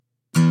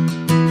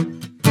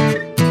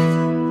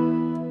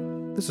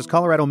This is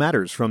Colorado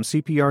Matters from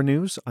CPR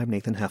News. I'm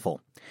Nathan Heffel.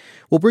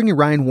 We'll bring you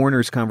Ryan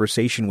Warner's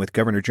conversation with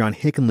Governor John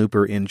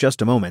Hickenlooper in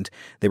just a moment.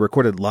 They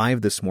recorded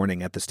live this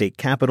morning at the state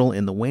capitol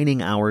in the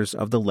waning hours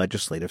of the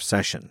legislative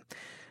session.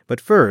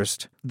 But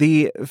first,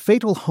 the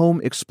fatal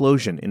home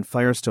explosion in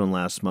Firestone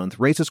last month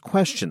raises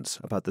questions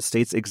about the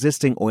state's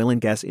existing oil and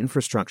gas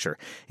infrastructure,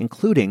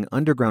 including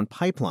underground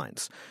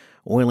pipelines.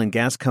 Oil and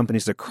gas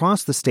companies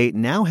across the state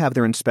now have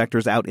their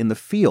inspectors out in the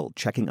field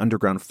checking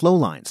underground flow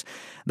lines.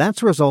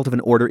 That's a result of an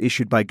order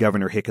issued by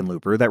Governor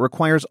Hickenlooper that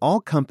requires all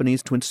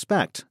companies to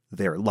inspect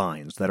their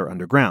lines that are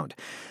underground.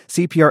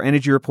 CPR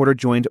Energy reporter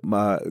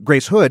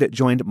Grace Hood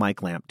joined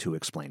Mike Lamp to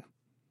explain.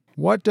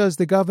 What does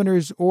the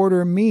governor's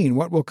order mean?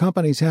 What will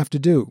companies have to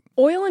do?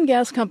 Oil and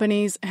gas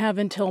companies have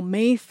until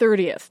May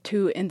 30th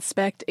to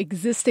inspect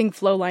existing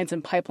flow lines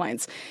and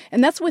pipelines,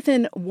 and that's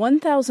within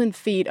 1,000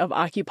 feet of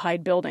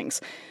occupied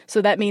buildings.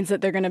 So that means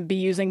that they're going to be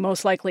using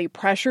most likely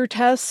pressure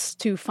tests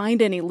to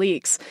find any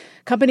leaks.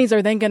 Companies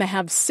are then going to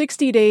have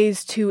 60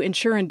 days to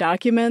ensure and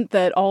document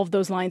that all of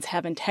those lines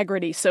have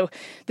integrity. So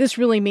this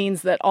really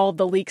means that all of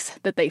the leaks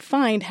that they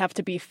find have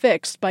to be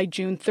fixed by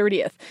June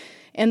 30th.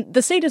 And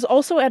the state has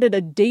also added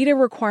a data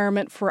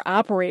requirement for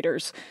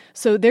operators.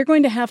 So they're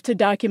going to have to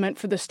document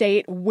for the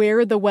state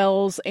where the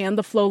wells and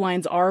the flow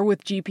lines are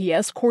with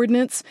GPS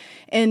coordinates.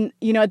 And,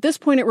 at this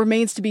point, it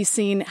remains to be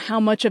seen how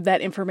much of that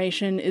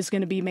information is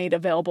going to be made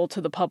available to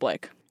the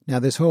public. Now,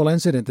 this whole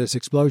incident, this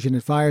explosion in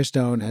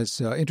Firestone,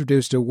 has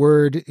introduced a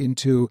word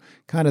into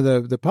kind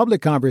of the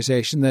public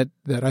conversation that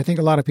I think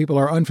a lot of people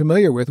are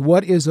unfamiliar with.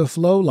 What is a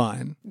flow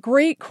line?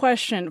 Great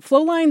question.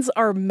 Flow lines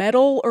are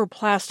metal or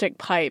plastic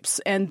pipes,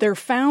 and they're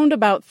found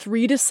about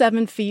 3 to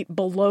 7 feet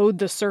below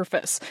the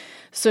surface.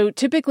 So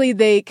typically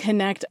they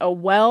connect a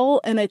well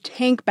and a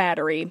tank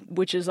battery,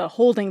 which is a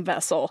holding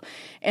vessel,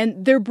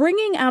 and they're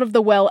bringing out of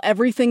the well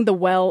everything the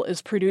well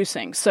is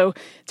producing. So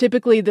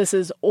typically this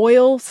is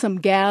oil, some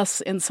gas,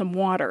 and some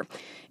water.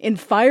 In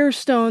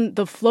Firestone,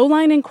 the flow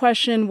line in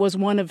question was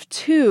one of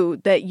two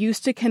that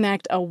used to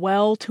connect a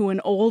well to an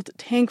old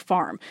tank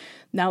farm.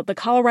 Now, the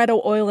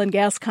Colorado Oil and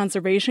Gas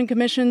Conservation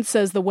Commission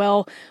says the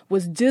well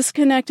was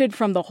disconnected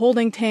from the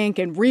holding tank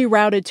and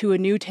rerouted to a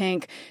new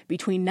tank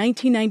between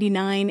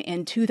 1999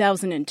 and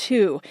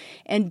 2002.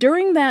 And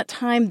during that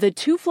time, the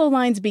two flow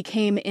lines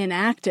became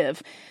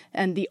inactive,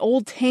 and the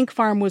old tank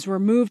farm was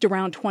removed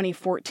around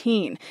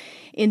 2014.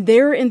 In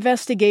their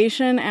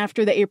investigation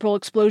after the April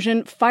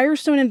explosion,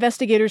 Firestone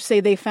investigators say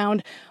they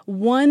found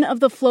one of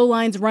the flow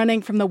lines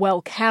running from the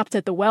well capped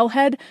at the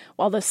wellhead,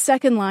 while the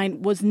second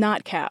line was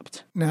not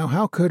capped. Now,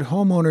 how could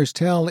homeowners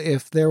tell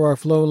if there are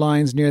flow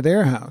lines near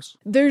their house?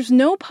 There's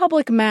no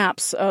public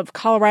maps of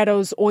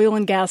Colorado's oil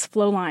and gas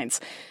flow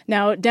lines.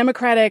 Now,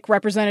 Democratic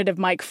Representative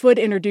Mike Foote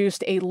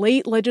introduced a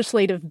late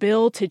legislative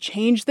bill to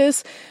change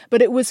this,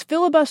 but it was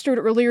filibustered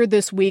earlier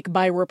this week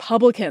by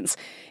Republicans.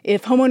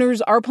 If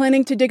homeowners are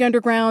planning to dig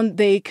underground,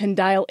 they can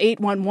dial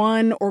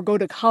 811 or go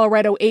to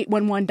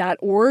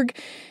colorado811.org.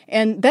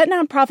 And that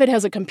nonprofit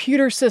has a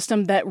computer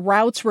system that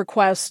routes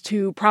requests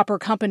to proper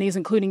companies,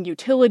 including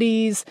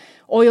utilities,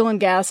 oil and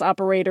gas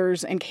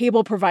operators, and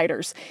cable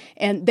providers.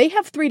 And they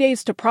have 3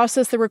 days to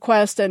process the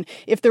request. And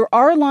if there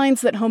are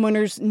lines that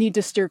homeowners need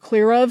to steer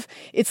clear of,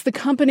 it's the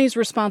company's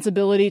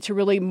responsibility to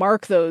really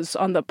mark those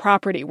on the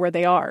property where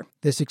they are.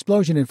 This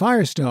explosion in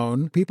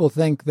Firestone, people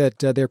think that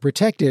they're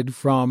protected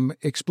from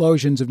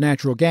explosions of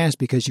natural gas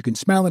because you can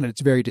smell it and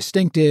it's very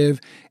distinctive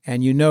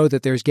and you know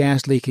that there's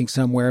gas leaking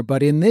somewhere.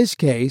 But in this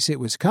case, it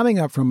was coming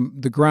up from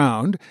the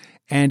ground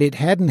and it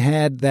hadn't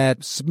had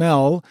that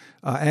smell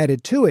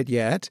added to it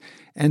yet.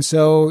 And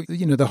so, the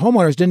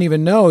homeowners didn't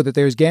even know that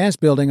there's gas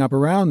building up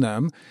around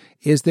them.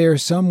 Is there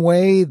some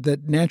way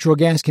that natural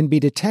gas can be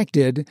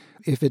detected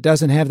if it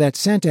doesn't have that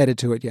scent added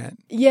to it yet?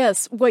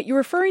 Yes. What you're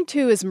referring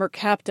to is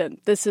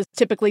mercaptan. This is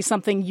typically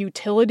something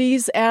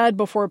utilities add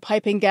before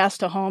piping gas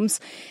to homes.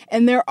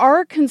 And there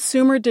are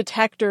consumer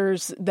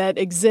detectors that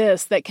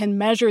exist that can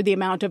measure the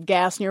amount of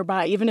gas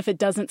nearby, even if it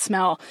doesn't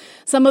smell.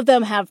 Some of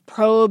them have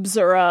probes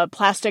or a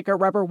plastic or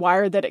rubber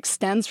wire that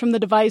extends from the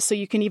device, so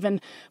you can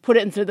even put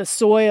it into the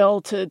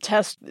soil to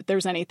test if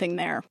there's anything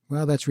there.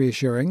 Well, that's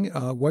reassuring.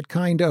 What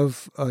kind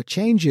of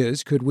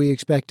changes could we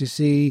expect to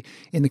see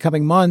in the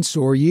coming months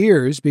or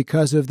years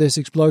because of this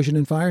explosion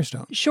in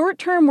Firestone? Short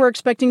term, we're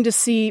expecting to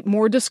see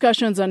more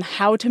discussions on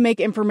how to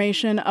make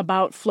information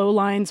about flow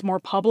lines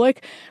more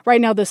public. Right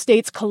now, the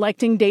state's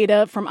collecting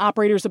data from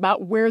operators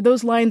about where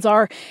those lines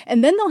are,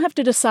 and then they'll have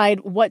to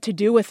decide what to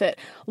do with it.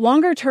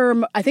 Longer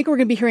term, I think we're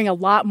going to be hearing a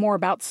lot more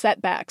about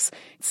setbacks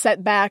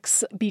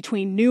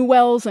between new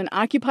wells and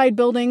occupied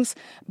buildings,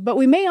 but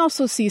we may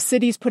also see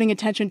cities putting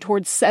attention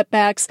towards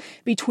setbacks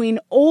between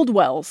old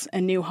wells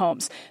and new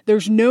homes.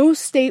 There's no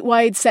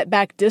statewide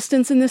setback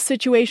distance in this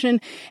situation,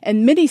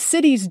 and many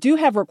cities do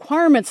have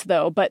requirements,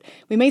 though, but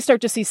we may start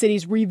to see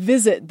cities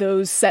revisit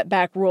those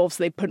setback rules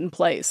they put in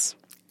place.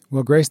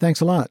 Well, Grace,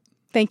 thanks a lot.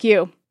 Thank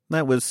you.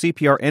 That was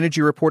CPR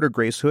energy reporter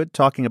Grace Hood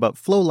talking about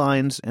flow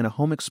lines and a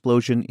home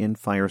explosion in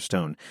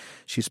Firestone.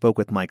 She spoke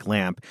with Mike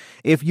Lamp.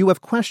 If you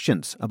have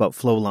questions about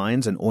flow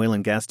lines and oil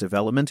and gas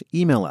development,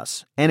 email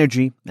us,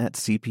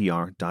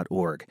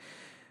 energy@cpr.org.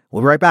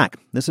 We'll be right back.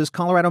 This is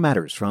Colorado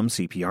Matters from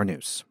CPR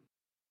News.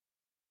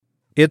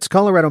 It's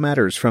Colorado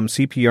Matters from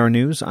CPR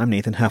News. I'm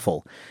Nathan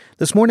Heffel.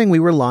 This morning we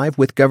were live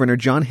with Governor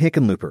John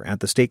Hickenlooper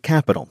at the state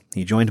capitol.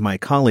 He joined my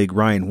colleague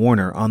Ryan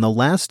Warner on the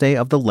last day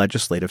of the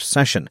legislative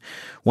session.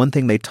 One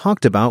thing they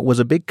talked about was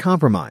a big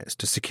compromise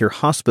to secure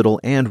hospital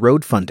and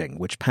road funding,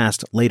 which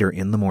passed later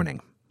in the morning.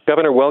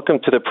 Governor, welcome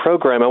to the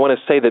program. I want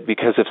to say that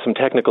because of some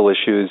technical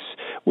issues,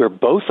 we're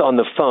both on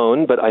the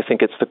phone, but I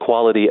think it's the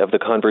quality of the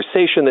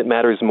conversation that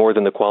matters more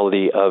than the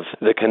quality of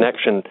the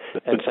connection.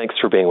 And thanks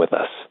for being with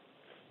us.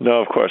 No,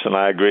 of course, and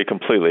I agree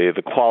completely.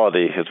 The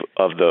quality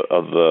of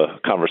the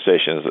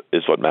conversation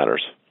is what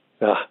matters.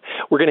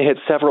 We're going to hit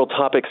several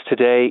topics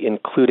today,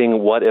 including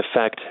what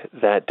effect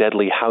that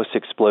deadly house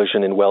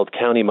explosion in Weld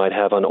County might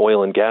have on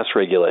oil and gas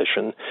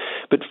regulation.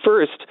 But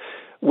first,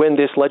 when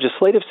this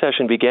legislative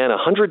session began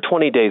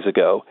 120 days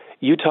ago,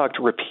 you talked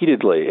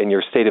repeatedly in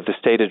your State of the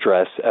State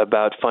address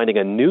about finding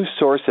a new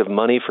source of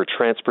money for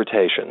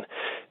transportation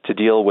to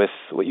deal with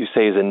what you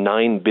say is a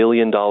 $9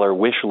 billion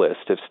wish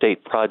list of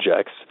state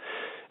projects.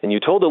 And you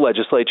told the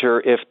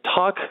legislature if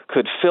talk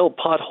could fill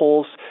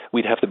potholes,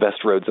 we'd have the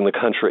best roads in the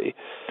country.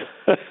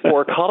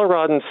 For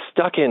Coloradans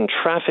stuck in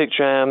traffic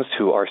jams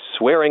who are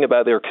swearing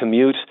about their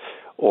commute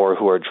or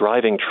who are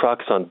driving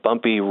trucks on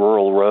bumpy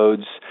rural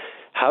roads,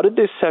 how did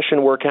this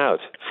session work out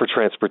for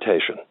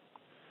transportation?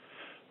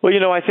 Well,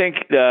 I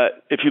think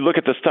if you look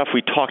at the stuff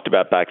we talked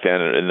about back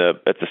then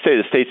at the State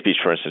of the State speech,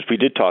 for instance, we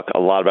did talk a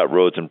lot about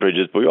roads and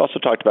bridges, but we also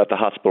talked about the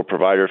hospital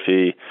provider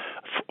fee,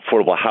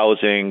 affordable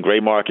housing,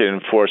 gray market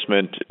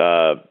enforcement,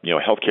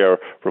 healthcare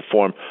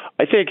reform.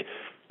 I think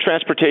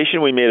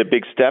transportation, we made a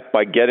big step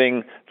by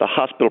getting the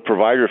hospital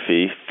provider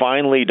fee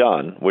finally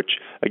done, which,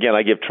 again,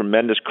 I give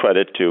tremendous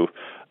credit to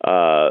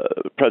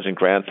President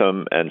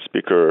Grantham and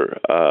Speaker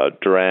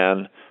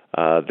Duran.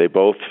 They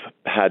both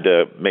had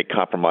to make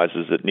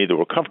compromises that neither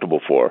were comfortable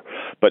for.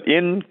 But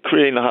in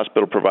creating the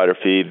hospital provider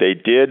fee, they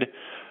did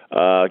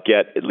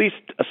get at least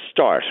a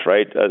start,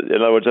 right?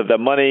 In other words, of the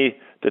money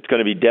that's going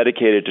to be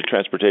dedicated to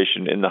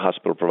transportation in the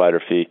hospital provider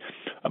fee,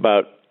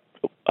 about,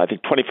 I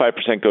think,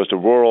 25% goes to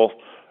rural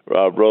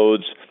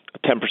roads,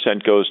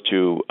 10% goes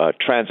to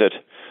transit.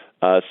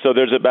 So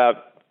there's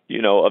about,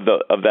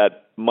 of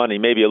that money,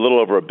 maybe a little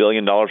over $1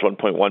 billion,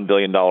 $1.1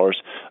 billion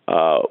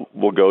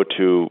will go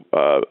to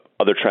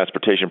other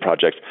transportation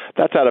projects.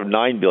 That's out of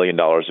 $9 billion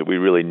that we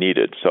really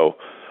needed. So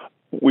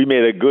we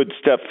made a good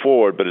step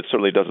forward, but it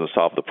certainly doesn't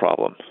solve the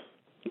problem.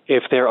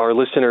 If there are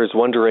listeners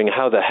wondering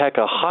how the heck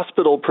a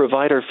hospital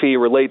provider fee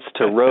relates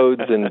to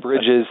roads and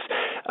bridges,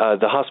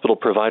 the hospital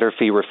provider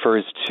fee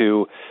refers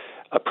to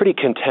a pretty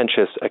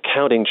contentious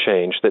accounting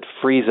change that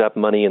frees up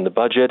money in the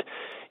budget.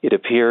 It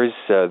appears,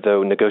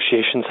 though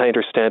negotiations, I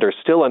understand, are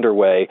still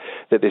underway,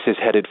 that this is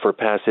headed for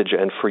passage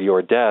and for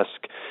your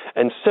desk.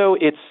 And so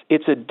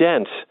it's a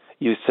dent,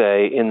 you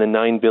say, in the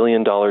 $9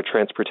 billion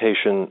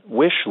transportation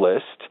wish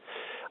list.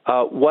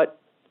 What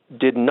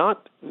did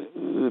not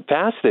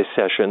pass this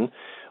session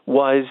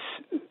was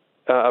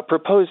a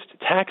proposed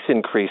tax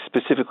increase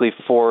specifically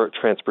for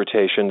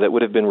transportation that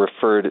would have been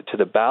referred to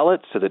the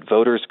ballot so that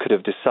voters could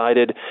have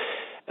decided,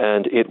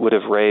 and it would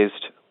have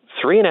raised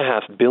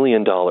 $3.5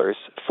 billion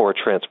for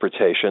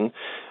transportation.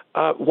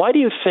 Why do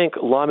you think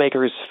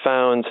lawmakers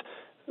found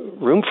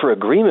room for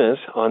agreement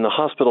on the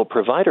hospital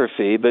provider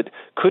fee but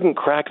couldn't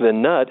crack the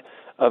nut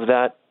of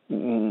that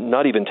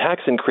not even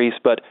tax increase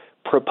but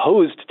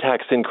proposed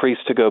tax increase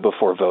to go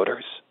before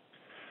voters?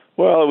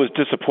 Well, it was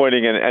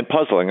disappointing and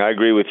puzzling. I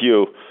agree with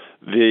you.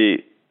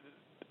 And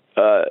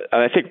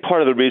I think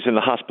part of the reason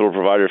the hospital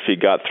provider fee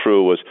got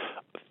through was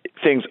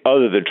things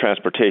other than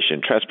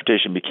transportation.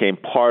 Transportation became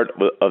part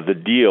of the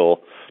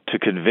deal to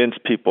convince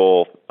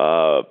people,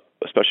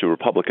 especially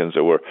Republicans,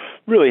 that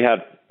really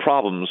had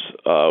problems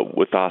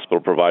with the hospital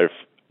provider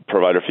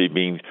fee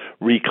being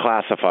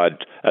reclassified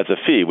as a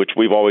fee, which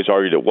we've always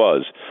argued it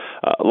was.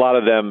 A lot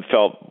of them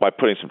felt by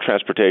putting some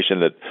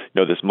transportation that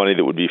this money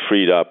that would be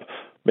freed up,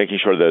 making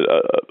sure that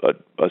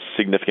a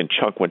significant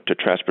chunk went to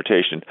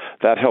transportation,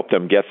 that helped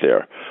them get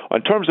there.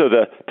 In terms of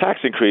the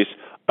tax increase,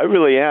 I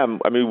really am.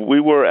 I mean, we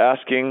were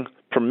asking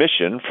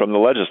permission from the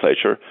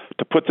legislature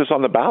to put this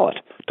on the ballot,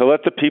 to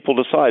let the people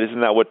decide.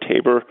 Isn't that what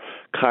Tabor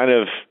kind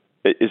of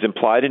is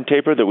implied in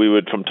Tabor, that we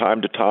would from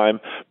time to time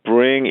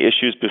bring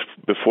issues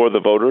before the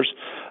voters?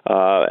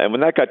 And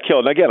when that got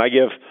killed, and again, I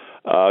give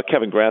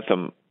Kevin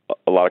Grantham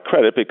a lot of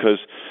credit because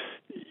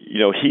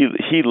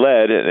he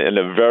led in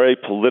a very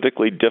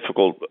politically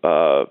difficult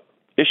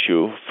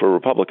issue for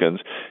Republicans.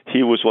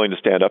 He was willing to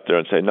stand up there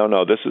and say,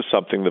 no, this is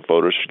something that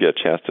voters should get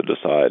a chance to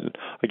decide. And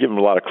I give him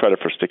a lot of credit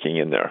for sticking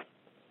in there.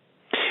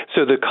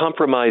 So the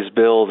compromise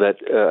bill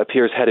that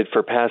appears headed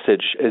for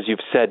passage, as you've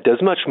said,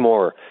 does much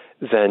more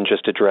than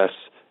just address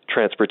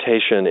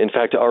transportation. In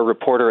fact, our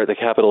reporter at the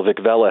Capitol, Vic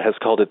Vela, has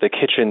called it the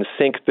kitchen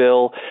sink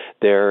bill.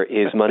 There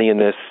is money in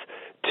this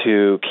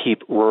to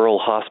keep rural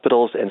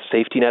hospitals and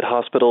safety net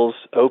hospitals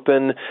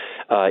open.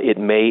 It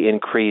may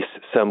increase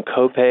some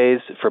copays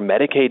for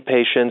Medicaid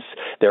patients.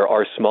 There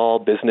are small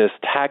business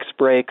tax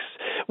breaks.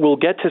 We'll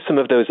get to some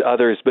of those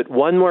others, but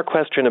one more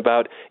question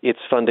about its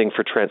funding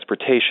for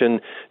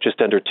transportation,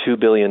 just under $2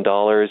 billion.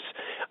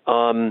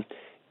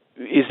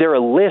 Is there a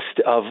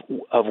list of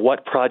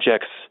what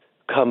projects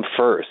come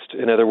first?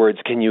 In other words,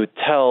 can you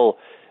tell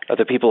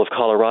the people of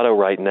Colorado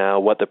right now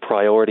what the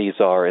priorities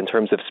are in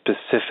terms of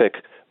specific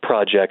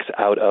projects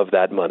out of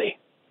that money?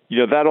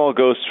 That all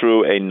goes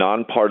through a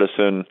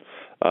nonpartisan,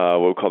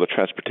 what we call the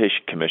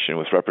Transportation Commission,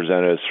 with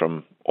representatives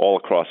from all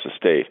across the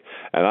state.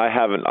 And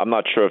I'm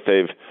not sure if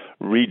they've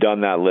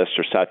redone that list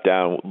or sat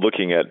down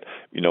looking at,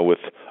 with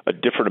a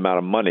different amount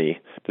of money,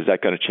 is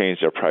that going to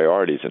change their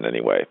priorities in any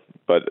way?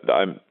 But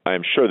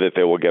I'm sure that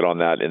they will get on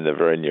that in the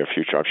very near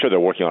future. I'm sure they're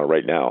working on it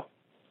right now.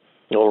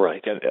 All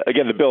right.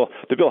 Again, the bill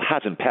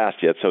hasn't passed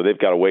yet, so they've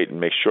got to wait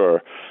and make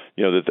sure,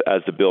 that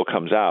as the bill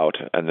comes out,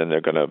 and then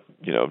they're going to,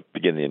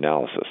 begin the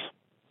analysis.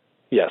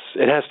 Yes,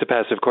 it has to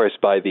pass, of course,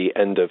 by the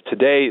end of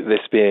today, this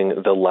being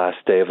the last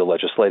day of the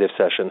legislative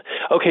session.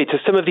 Okay, to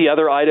some of the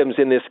other items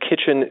in this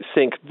kitchen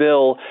sink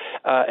bill,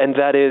 and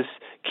that is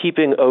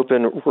keeping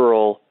open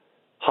rural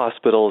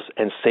hospitals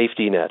and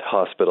safety net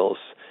hospitals.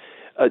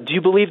 Do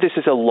you believe this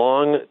is a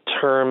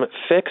long-term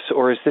fix,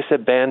 or is this a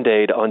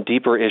Band-Aid on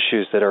deeper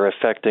issues that are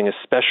affecting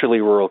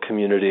especially rural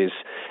communities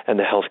and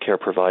the health care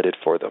provided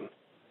for them?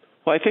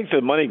 Well, I think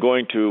the money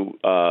going to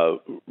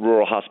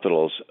rural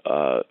hospitals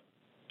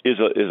is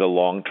a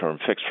long-term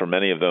fix for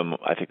many of them.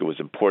 I think it was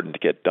important to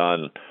get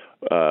done.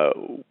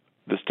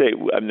 The state,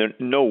 there's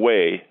no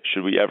way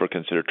should we ever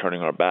consider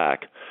turning our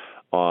back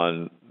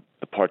on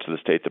the parts of the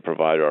state that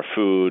provide our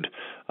food.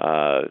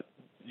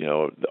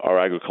 Our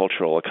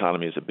agricultural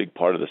economy is a big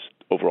part of this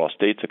overall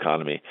state's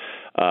economy.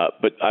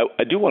 But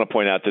I do want to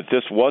point out that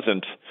this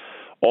wasn't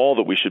all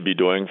that we should be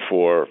doing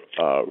for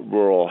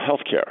rural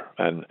health care.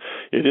 And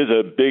it is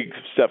a big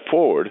step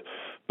forward.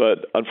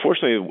 But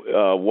unfortunately,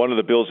 one of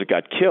the bills that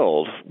got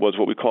killed was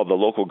what we call the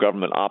local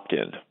government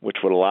opt-in, which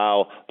would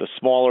allow the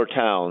smaller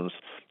towns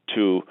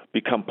to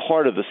become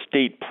part of the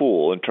state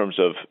pool in terms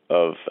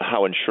of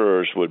how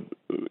insurers would,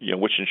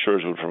 which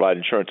insurers would provide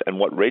insurance and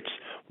what rates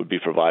would be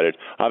provided.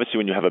 Obviously,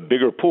 when you have a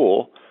bigger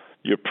pool,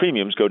 your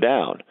premiums go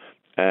down.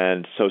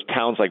 And so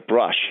towns like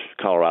Brush,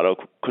 Colorado,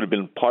 could have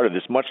been part of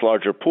this much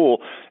larger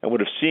pool and would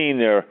have seen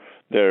their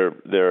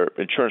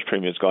insurance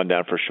premiums gone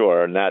down for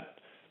sure. And that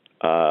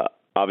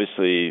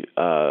obviously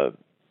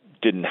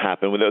didn't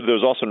happen. There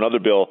was also another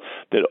bill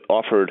that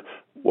offered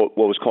what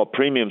was called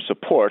premium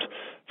support.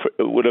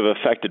 It would have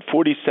affected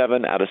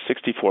 47 out of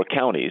 64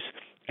 counties.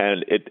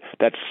 And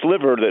that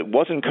sliver that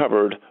wasn't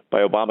covered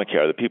by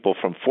Obamacare, the people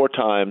from 4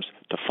 times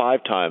to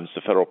 5 times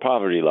the federal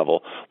poverty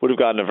level, would have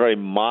gotten a very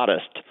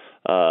modest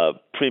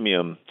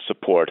premium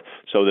support,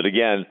 so that,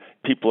 again,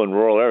 people in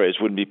rural areas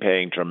wouldn't be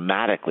paying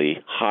dramatically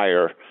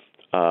higher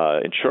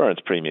insurance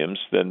premiums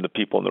than the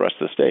people in the rest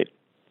of the state.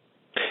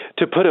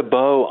 To put a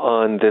bow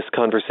on this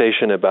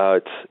conversation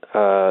about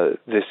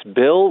this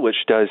bill,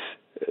 which does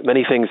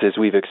many things as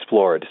we've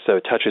explored, so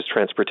touches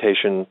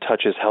transportation,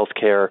 touches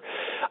healthcare,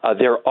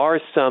 there are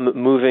some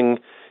moving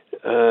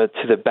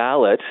to the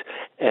ballot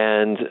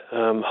and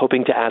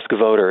hoping to ask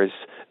voters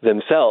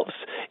themselves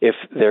if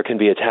there can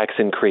be a tax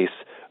increase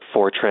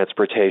for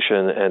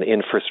transportation and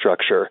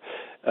infrastructure.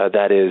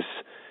 That is,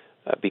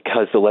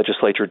 because the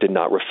legislature did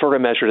not refer a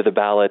measure to the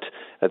ballot,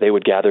 they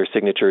would gather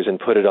signatures and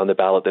put it on the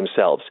ballot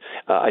themselves.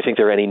 I think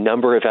there are any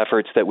number of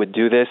efforts that would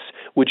do this.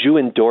 Would you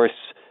endorse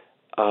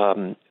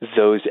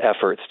those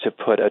efforts to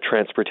put a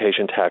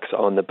transportation tax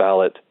on the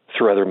ballot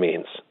through other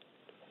means?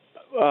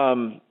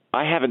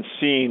 I haven't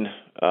seen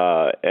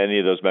any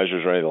of those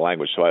measures or any of the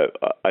language, so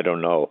I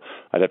don't know.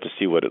 I'd have to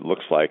see what it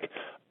looks like.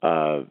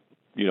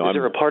 Is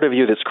there a part of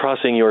you that's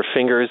crossing your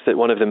fingers that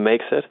one of them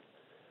makes it?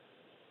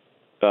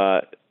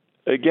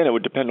 Again, it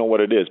would depend on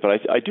what it is. But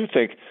I do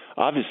think,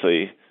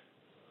 obviously,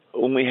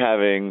 only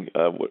having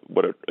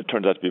what it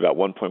turns out to be about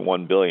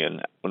 $1.1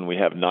 billion when we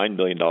have $9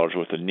 billion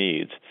worth of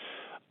needs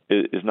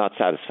is not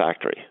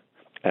satisfactory.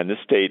 And this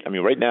state,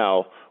 right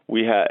now,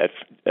 we have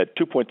at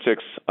 2.6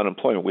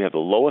 unemployment, we have the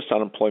lowest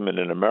unemployment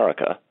in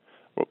America,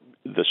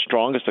 the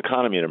strongest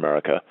economy in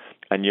America,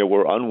 and yet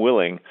we're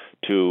unwilling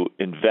to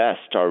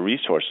invest our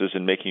resources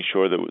in making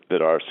sure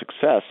that our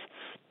success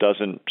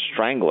doesn't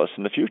strangle us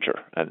in the future.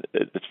 And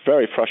it's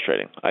very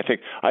frustrating. I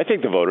think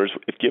the voters,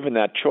 if given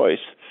that choice,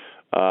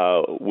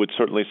 would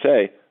certainly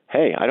say,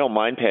 hey, I don't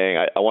mind paying.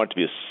 I want it to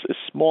be as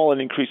small an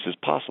increase as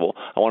possible.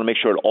 I want to make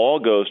sure it all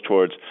goes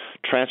towards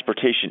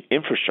transportation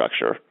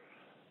infrastructure,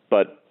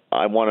 but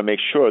I want to make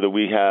sure that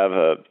we have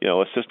a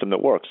system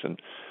that works.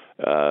 And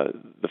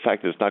the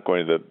fact that it's not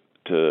going to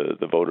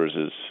the voters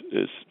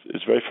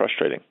is very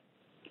frustrating.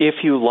 If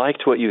you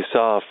liked what you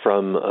saw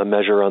from a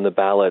measure on the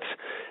ballot,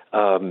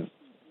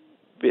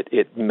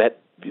 it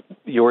met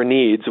your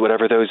needs,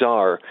 whatever those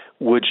are,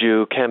 would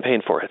you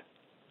campaign for it?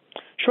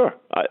 Sure.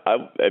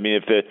 I mean,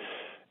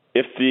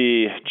 if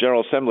the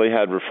General Assembly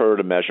had referred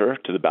a measure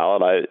to the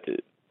ballot,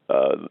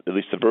 at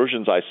least the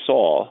versions I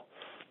saw,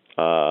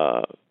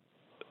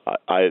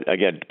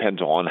 again,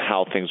 depends on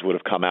how things would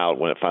have come out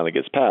when it finally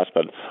gets passed,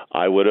 but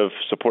I would have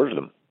supported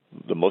them.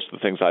 Most of the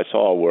things I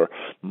saw were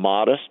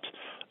modest,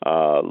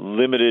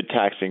 limited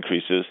tax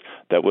increases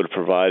that would have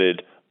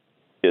provided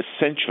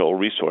essential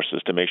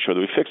resources to make sure that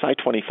we fix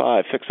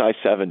I-25, fix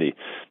I-70.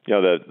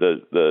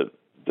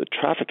 The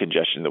traffic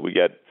congestion that we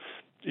get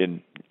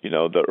in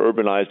the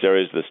urbanized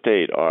areas of the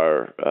state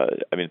are,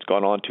 it's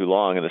gone on too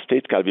long, and the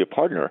state's got to be a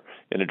partner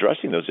in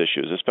addressing those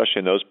issues, especially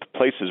in those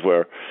places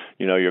where,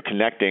 you're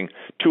connecting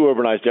to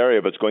urbanized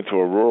area, but it's going through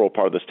a rural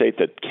part of the state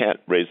that can't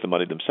raise the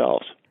money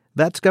themselves.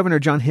 That's Governor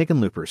John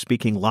Hickenlooper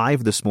speaking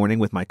live this morning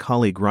with my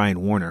colleague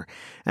Ryan Warner.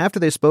 After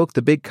they spoke,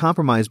 the big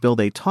compromise bill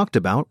they talked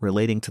about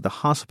relating to the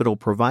hospital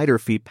provider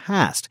fee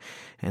passed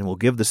and will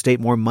give the state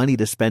more money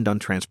to spend on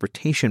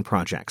transportation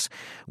projects.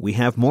 We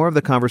have more of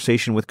the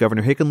conversation with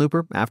Governor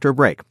Hickenlooper after a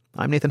break.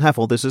 I'm Nathan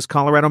Heffel. This is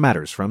Colorado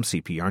Matters from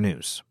CPR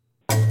News.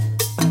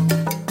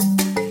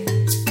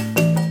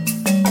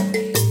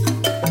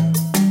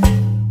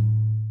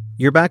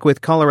 You're back with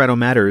Colorado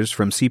Matters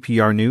from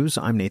CPR News.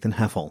 I'm Nathan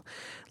Heffel.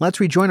 Let's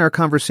rejoin our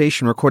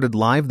conversation recorded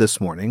live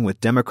this morning with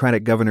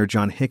Democratic Governor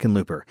John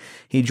Hickenlooper.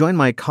 He joined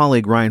my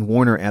colleague Ryan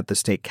Warner at the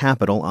state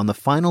capitol on the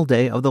final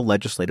day of the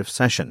legislative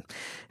session.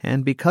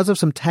 And because of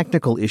some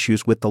technical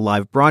issues with the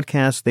live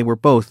broadcast, they were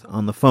both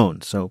on the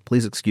phone, so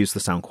please excuse the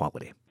sound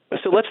quality.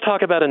 So let's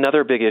talk about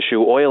another big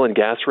issue, oil and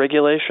gas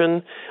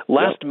regulation.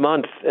 Last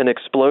month, an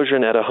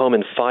explosion at a home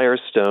in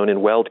Firestone in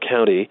Weld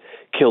County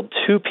killed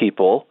 2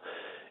 people.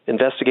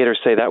 Investigators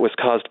say that was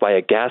caused by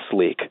a gas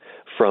leak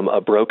from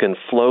a broken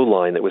flow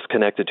line that was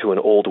connected to an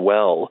old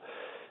well.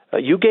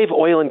 You gave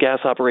oil and gas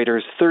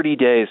operators 30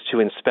 days to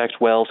inspect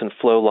wells and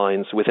flow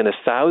lines within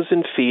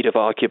 1,000 feet of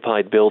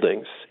occupied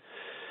buildings.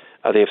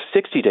 They have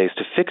 60 days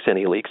to fix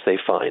any leaks they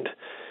find.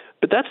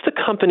 But that's the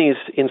companies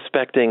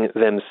inspecting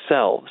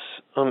themselves.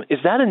 Is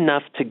that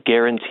enough to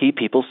guarantee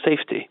people's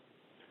safety?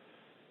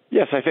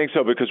 Yes, I think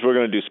so, because we're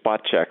going to do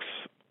spot checks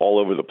all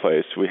over the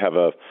place. We have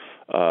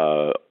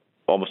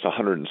almost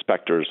 100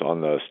 inspectors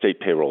on the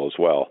state payroll as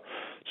well.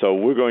 So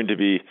we're going to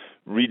be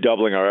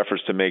redoubling our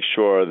efforts to make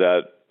sure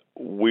that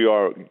we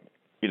are,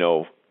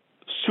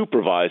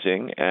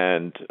 supervising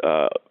and,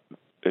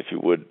 if you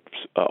would,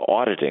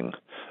 auditing,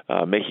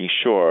 making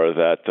sure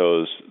that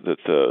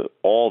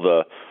all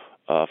the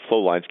flow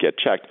lines get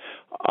checked.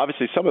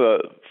 Obviously, some of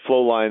the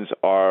flow lines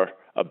are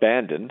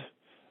abandoned.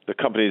 The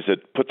companies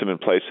that put them in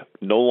place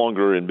no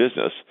longer in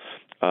business.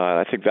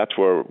 I think that's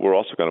where we're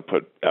also going to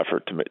put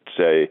effort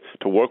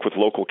to work with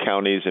local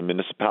counties and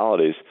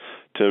municipalities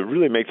to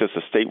really make this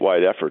a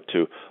statewide effort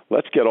to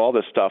let's get all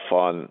this stuff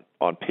on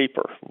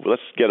paper.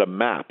 Let's get a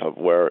map of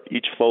where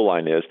each flow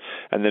line is,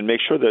 and then make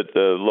sure that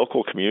the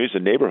local communities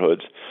and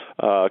neighborhoods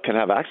can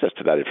have access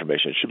to that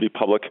information. It should be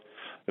public,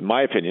 in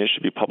my opinion, it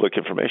should be public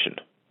information.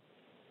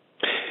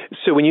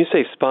 So when you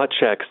say spot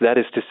checks, that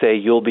is to say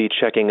you'll be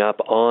checking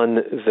up on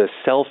the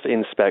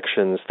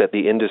self-inspections that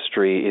the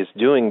industry is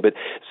doing. But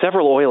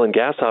several oil and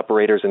gas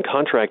operators and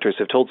contractors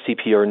have told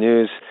CPR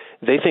News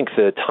they think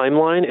the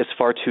timeline is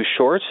far too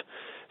short.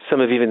 Some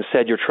have even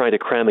said you're trying to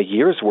cram a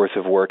year's worth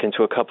of work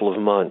into a couple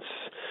of months.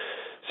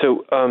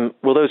 So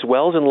will those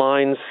wells and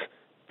lines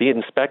be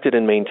inspected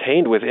and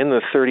maintained within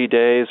the 30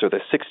 days or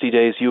the 60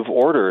 days you've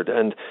ordered?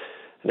 And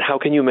how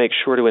can you make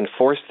sure to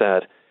enforce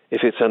that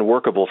if it's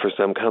unworkable for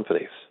some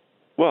companies?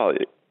 Well,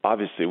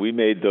 obviously, we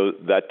made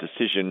that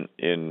decision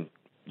in,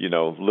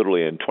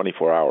 literally in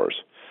 24 hours,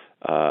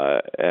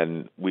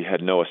 and we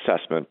had no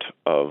assessment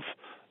of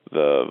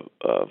the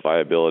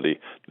viability.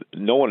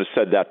 No one has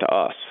said that to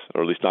us,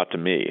 or at least not to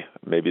me.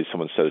 Maybe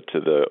someone said it to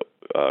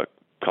the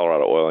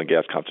Colorado Oil and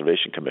Gas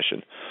Conservation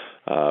Commission.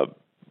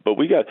 But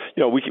we got,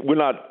 we're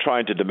not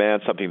trying to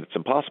demand something that's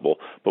impossible.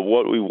 But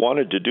what we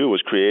wanted to do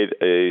was create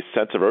a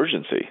sense of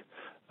urgency.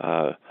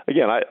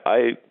 Again,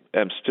 I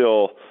am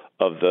still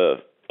of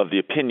the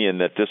opinion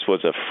that this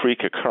was a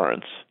freak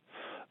occurrence,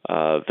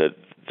 that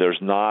there's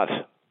not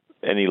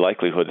any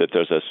likelihood that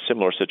there's a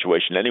similar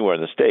situation anywhere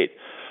in the state.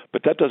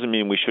 But that doesn't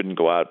mean we shouldn't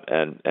go out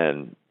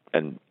and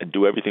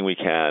do everything we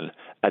can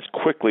as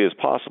quickly as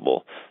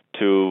possible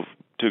to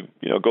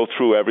go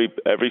through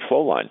every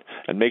flow line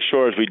and make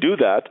sure as we do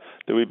that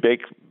we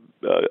make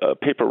a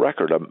paper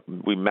record.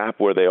 We map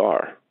where they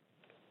are.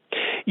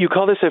 You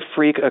call this a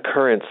freak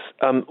occurrence.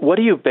 What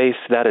do you base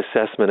that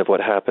assessment of what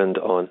happened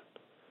on?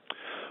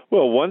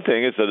 Well, one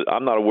thing is that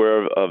I'm not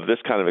aware of this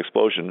kind of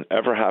explosion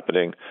ever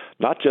happening,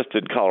 not just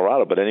in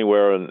Colorado, but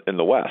anywhere in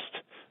the West.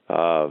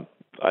 I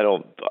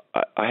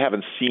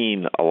haven't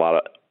seen a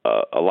lot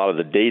of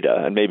the data,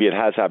 and maybe it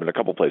has happened a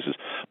couple places,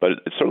 but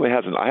it certainly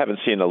hasn't. I haven't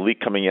seen a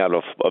leak coming out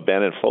of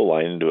abandoned flow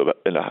line into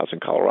a house in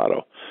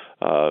Colorado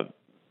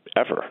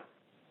ever.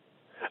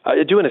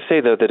 I do want to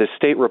say, though, that a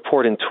state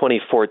report in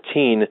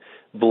 2014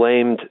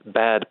 blamed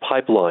bad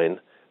pipeline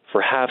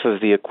for half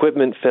of the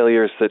equipment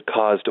failures that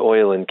caused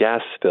oil and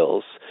gas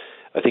spills.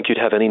 I think you'd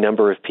have any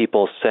number of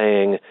people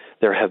saying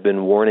there have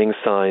been warning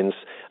signs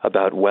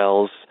about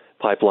wells,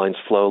 pipelines,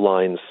 flow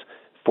lines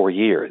for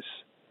years.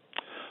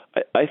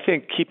 I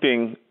think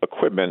keeping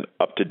equipment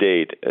up to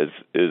date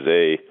is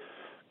a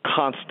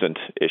constant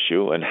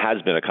issue and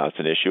has been a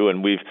constant issue.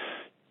 And we've,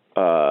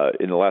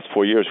 in the last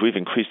 4 years, we've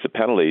increased the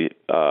penalty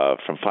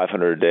from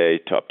 $500 a day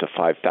to up to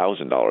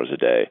 $5,000 a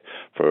day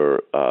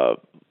for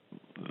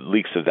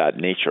leaks of that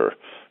nature.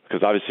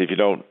 Because obviously, if you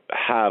don't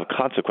have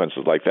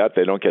consequences like that,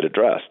 they don't get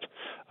addressed.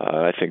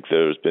 I think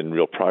there's been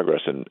real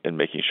progress in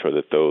making sure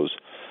that those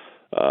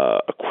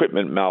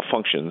equipment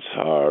malfunctions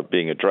are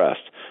being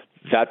addressed.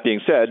 That being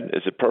said,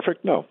 is it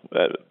perfect? No.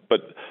 But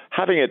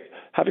having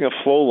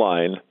a flow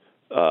line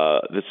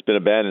that's been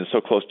abandoned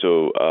so close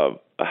to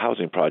a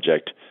housing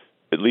project,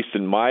 at least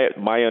in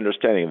my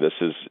understanding of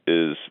this,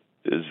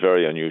 is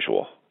very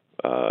unusual.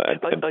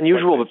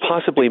 Unusual, but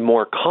possibly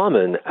more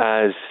common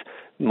as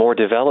more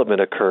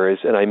development occurs,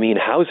 and I mean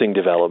housing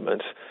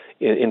development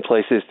in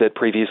places that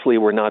previously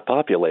were not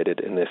populated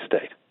in this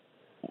state.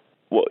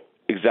 Well,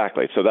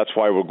 exactly. So that's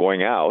why we're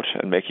going out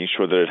and making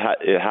sure that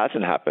it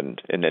hasn't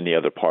happened in any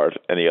other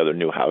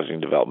new housing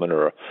development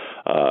or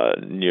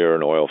near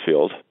an oil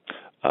field,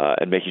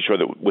 and making sure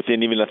that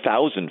within even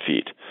 1,000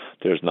 feet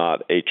there's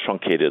not a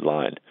truncated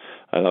line.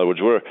 In other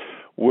words,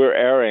 we're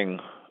erring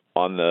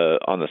on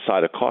the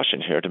side of caution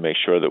here to make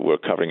sure that we're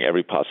covering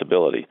every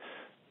possibility.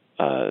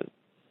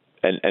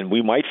 And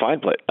we might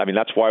find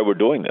that's why we're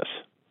doing this.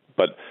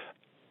 But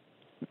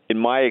in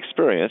my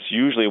experience,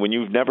 usually when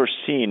you've never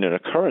seen an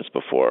occurrence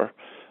before,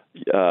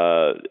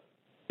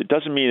 it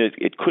doesn't mean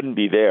it couldn't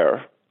be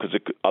there, because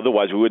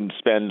otherwise we wouldn't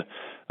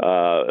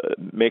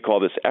make all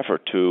this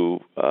effort to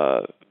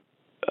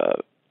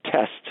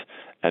test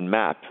and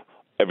map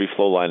every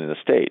flow line in the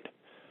state.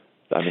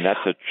 I mean, that's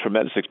a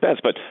tremendous expense.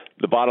 But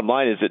the bottom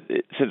line is that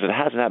since it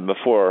hasn't happened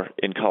before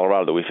in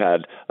Colorado, that we've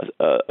had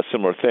a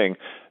similar thing,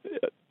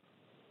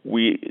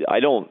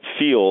 I don't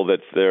feel that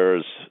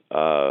there's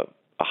a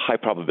high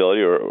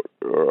probability or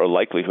a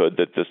likelihood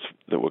that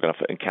we're going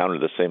to encounter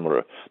the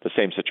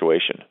same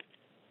situation.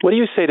 What do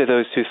you say to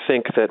those who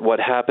think that what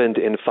happened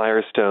in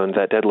Firestone,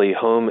 that deadly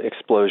home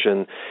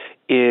explosion,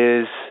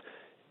 is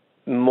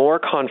more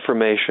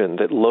confirmation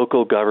that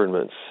local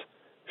governments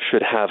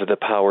should have the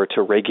power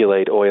to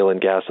regulate oil and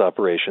gas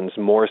operations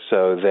more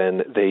so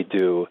than they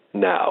do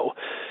now?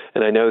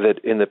 And I know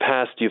that in the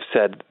past you've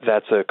said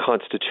that's a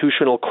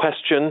constitutional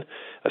question,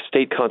 a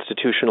state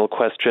constitutional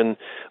question,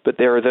 but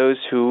there are those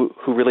who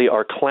really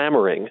are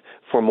clamoring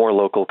for more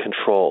local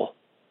control.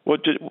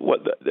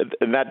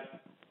 And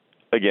that,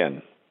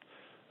 again,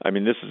 I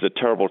mean, this is a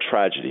terrible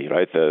tragedy,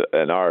 right?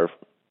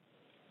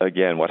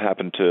 What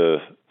happened to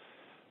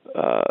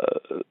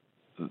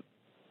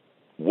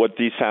what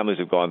these families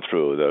have gone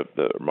through,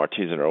 the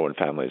Martins and Irwin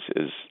families,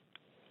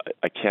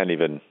 I can't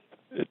even.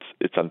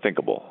 It's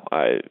unthinkable.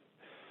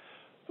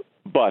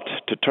 But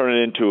to turn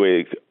it into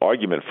a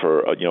argument for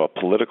a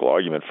political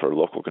argument for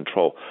local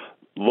control,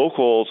 the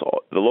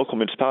local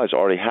municipalities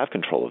already have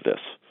control of this,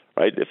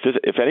 right?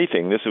 If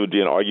anything, this would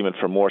be an argument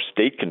for more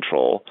state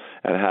control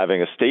and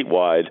having a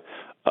statewide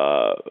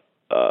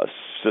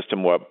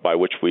system by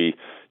which we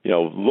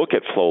look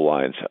at flow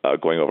lines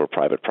going over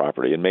private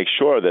property and make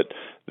sure that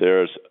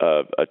there's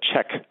a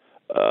check,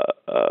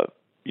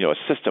 a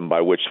system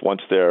by which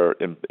once they're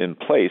in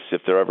place,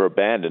 if they're ever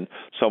abandoned,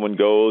 someone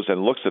goes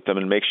and looks at them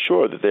and makes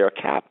sure that they are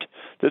capped.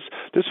 This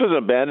was an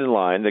abandoned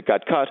line that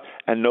got cut,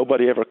 and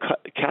nobody ever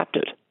capped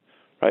it.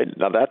 Right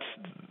now, that's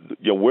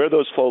where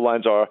those flow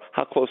lines are,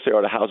 how close they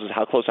are to houses,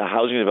 how close a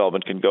housing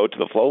development can go to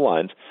the flow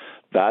lines.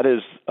 That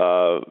is,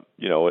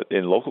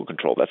 in local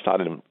control. That's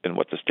not in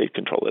what the state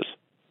control is.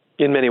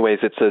 In many ways,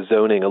 it's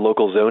a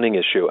local zoning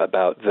issue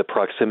about the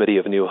proximity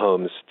of new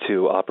homes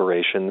to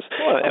operations.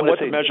 Well, and what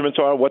the measurements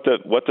are, what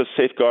the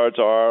safeguards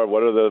are,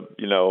 what are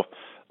the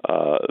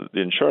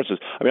insurances.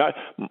 I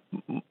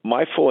mean,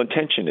 my full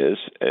intention is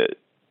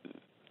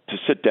to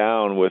sit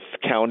down with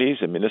counties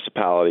and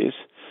municipalities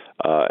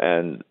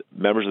and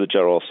members of the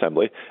General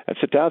Assembly and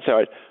sit down and say, all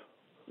right,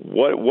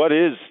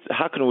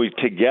 how can we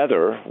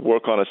together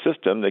work on a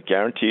system that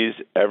guarantees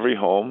every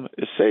home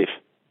is safe?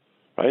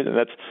 Right, and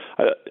that's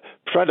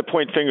trying to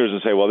point fingers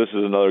and say, well, this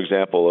is another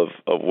example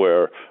of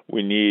where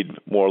we need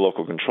more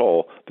local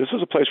control. This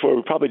was a place where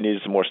we probably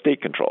needed some more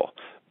state control.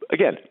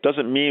 Again,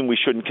 doesn't mean we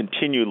shouldn't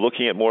continue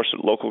looking at more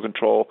local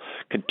control,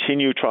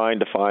 continue trying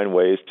to find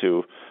ways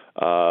to,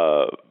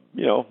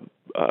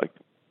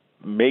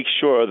 make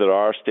sure that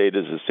our state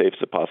is as safe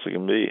as it possibly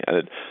can be,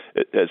 and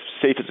as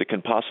safe as it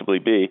can possibly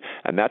be.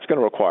 And that's going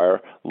to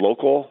require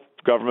local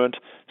government,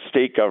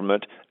 state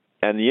government,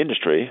 and the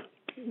industry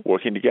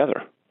working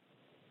together.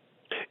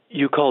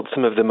 You called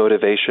some of the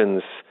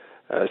motivations,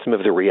 some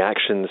of the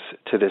reactions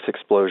to this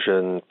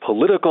explosion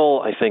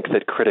political. I think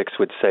that critics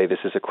would say this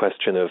is a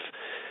question of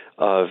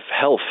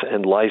health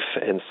and life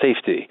and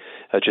safety,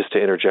 just to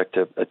interject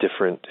a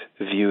different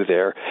view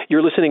there.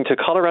 You're listening to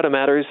Colorado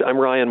Matters. I'm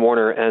Ryan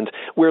Warner, and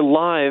we're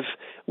live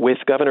with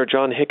Governor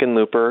John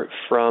Hickenlooper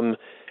from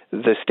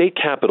the state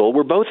capitol.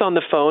 We're both on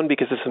the phone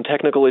because of some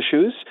technical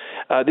issues.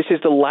 This is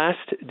the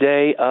last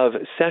day of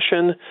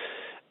session,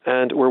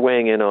 and we're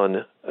weighing in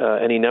on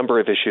any number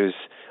of issues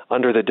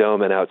under the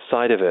dome and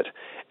outside of it.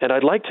 And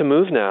I'd like to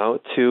move now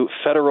to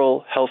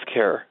federal health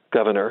care,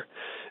 Governor.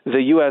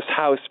 The U.S.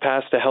 House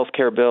passed a health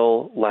care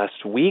bill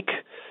last week.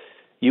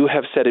 You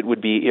have said it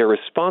would be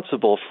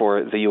irresponsible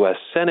for the U.S.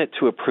 Senate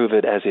to approve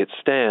it as it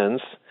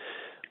stands.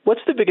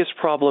 What's the biggest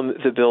problem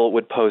the bill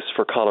would pose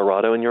for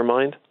Colorado in your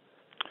mind?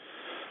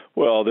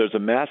 Well, there's a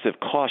massive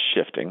cost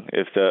shifting.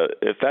 If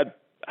that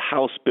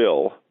House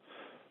bill,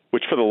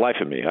 which for the life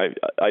of me,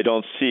 I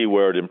don't see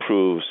where it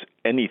improves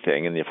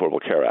anything in the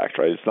Affordable Care Act,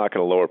 right? It's not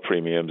going to lower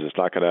premiums. It's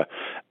not going to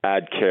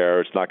add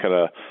care. It's not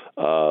going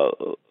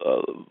to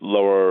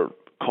lower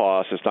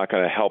costs. It's not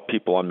going to help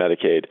people on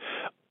Medicaid.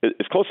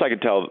 As close as I can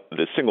tell,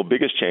 the single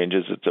biggest change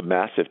is it's a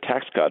massive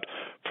tax cut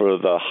for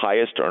the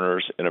highest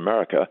earners in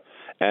America.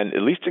 And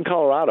at least in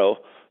Colorado,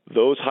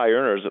 those high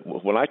earners,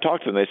 when I talk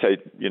to them, they say,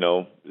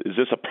 is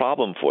this a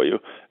problem for you?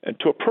 And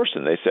to a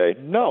person, they say,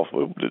 no,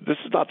 this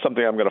is not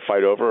something I'm going to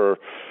fight over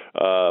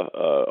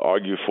or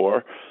argue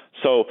for.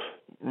 So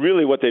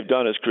really what they've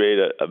done is create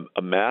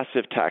a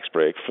massive tax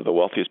break for the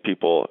wealthiest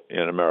people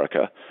in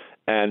America.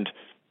 And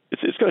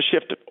it's going to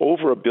shift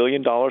over $1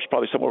 billion,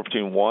 probably somewhere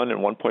between $1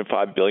 and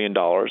 $1.5 billion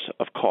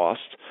of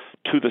costs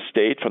to the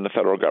state from the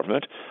federal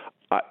government.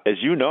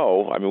 As you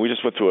know, we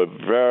just went through a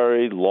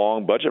very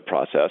long budget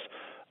process.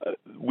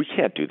 We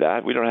can't do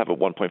that. We don't have a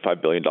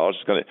 $1.5 billion.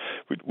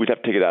 We'd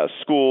have to take it out of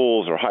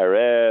schools or higher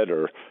ed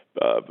or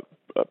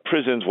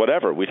prisons,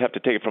 whatever. We'd have to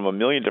take it from a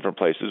million different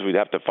places. We'd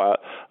have to file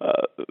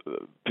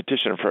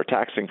petition for a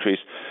tax increase.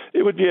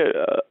 It would be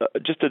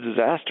just a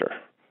disaster,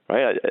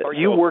 right? Are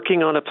you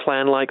working on a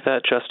plan like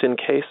that just in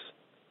case?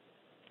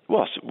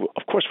 Well,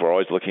 of course, we're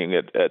always looking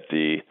at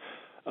the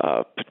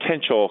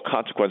potential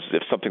consequences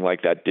if something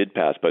like that did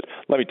pass. But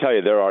let me tell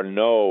you, there are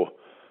no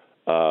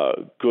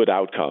good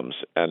outcomes,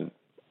 and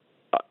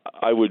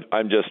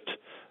I'm just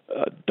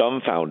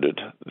dumbfounded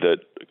that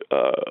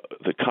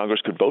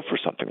Congress could vote for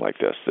something like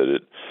this. That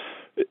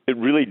it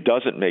really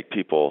doesn't make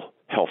people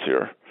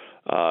healthier.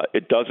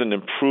 It doesn't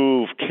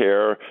improve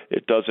care.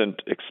 It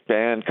doesn't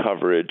expand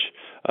coverage.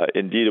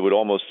 Indeed, it would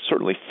almost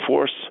certainly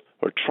force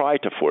or try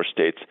to force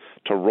states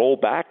to roll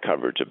back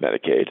coverage of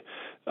Medicaid.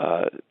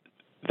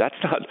 That's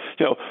not,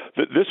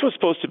 this was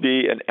supposed to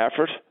be an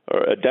effort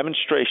or a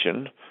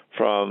demonstration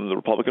from the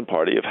Republican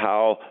Party of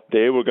how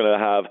they were going to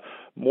have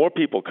more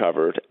people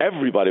covered.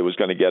 Everybody was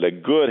going to get a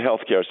good health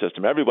care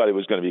system. Everybody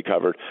was going to be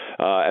covered,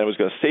 and it was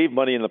going to save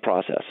money in the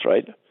process,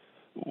 right?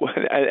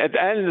 And at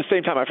the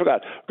same time, I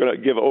forgot, we're going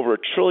to give over $1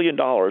 trillion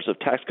of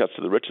tax cuts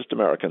to the richest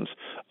Americans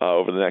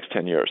over the next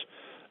 10 years.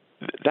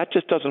 That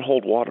just doesn't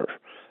hold water.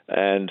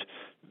 And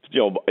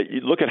you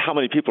look at how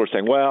many people are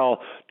saying, well,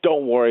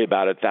 don't worry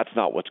about it. That's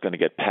not what's going to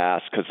get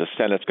passed because the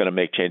Senate's going to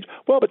make change.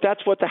 Well, but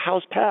that's what the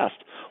House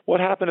passed. What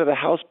happened to the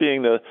House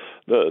being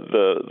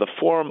the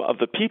forum of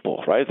the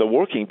people, right? The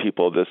working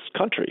people of this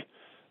country.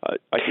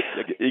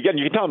 Again,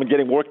 you can tell I'm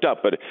getting worked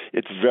up, but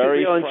it's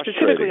very frustrating.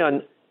 Specifically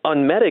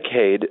on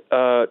Medicaid,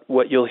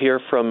 what you'll hear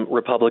from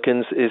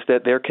Republicans is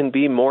that there can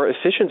be more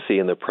efficiency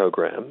in the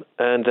program,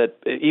 and that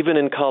even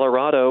in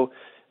Colorado,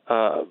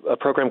 a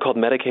program called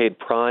Medicaid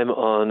Prime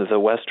on the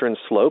Western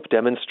Slope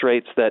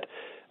demonstrates that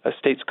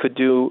states could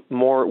do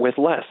more with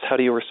less. How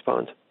do you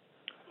respond?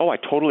 Oh, I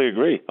totally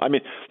agree.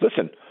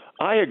 Listen,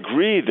 I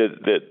agree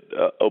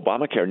that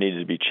Obamacare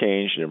needed to be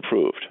changed and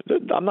improved.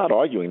 I'm not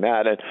arguing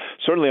that. And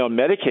certainly on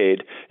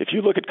Medicaid, if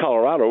you look at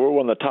Colorado, we're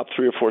one of the top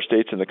 3 or 4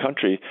 states in the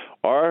country.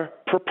 Our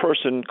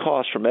per-person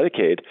costs for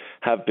Medicaid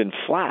have been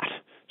flat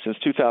since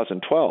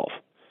 2012,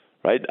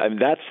 right?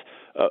 That's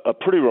a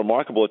pretty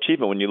remarkable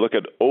achievement when you look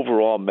at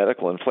overall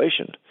medical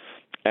inflation.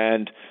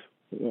 And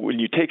when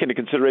you take into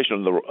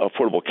consideration the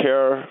Affordable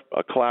Care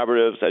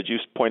collaboratives, as you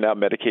point out,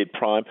 Medicaid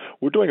Prime,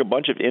 we're doing a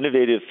bunch of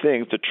innovative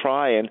things to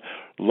try and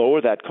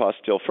lower that cost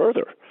still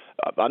further.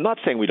 I'm not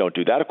saying we don't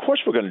do that. Of course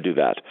we're going to do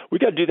that.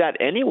 We've got to do that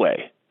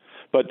anyway.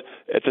 But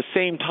at the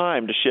same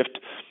time, to shift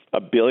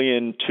 $1.2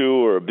 billion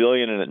or $1.5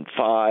 billion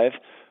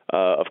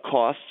of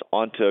costs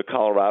onto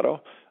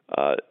Colorado,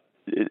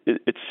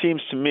 it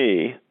seems to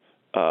me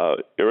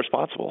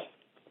irresponsible.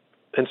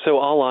 And so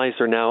all eyes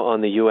are now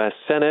on the U.S.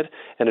 Senate,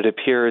 and it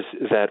appears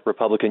that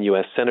Republican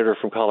U.S. Senator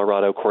from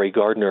Colorado, Cory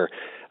Gardner,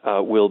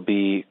 will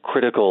be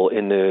critical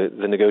in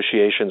the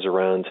negotiations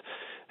around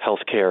health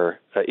care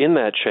in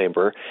that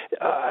chamber.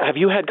 Have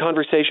you had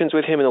conversations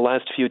with him in the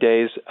last few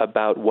days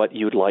about what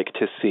you'd like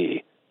to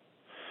see?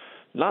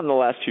 Not in the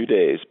last few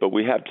days, but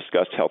we have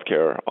discussed health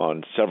care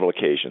on several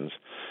occasions.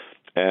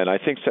 And I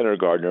think Senator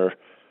Gardner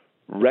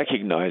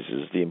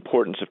recognizes the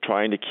importance of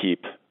trying to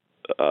keep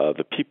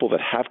the people that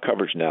have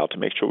coverage now to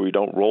make sure we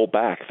don't roll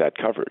back that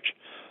coverage.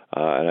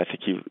 And I think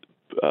he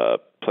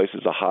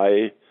places a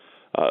high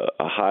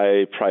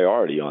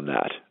priority on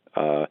that.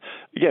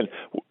 Again,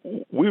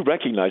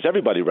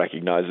 everybody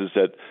recognizes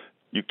that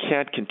you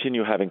can't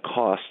continue having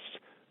costs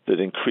that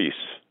increase,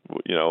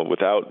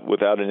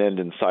 without an end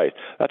in sight.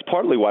 That's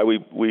partly why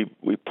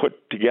we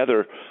put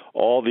together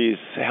all these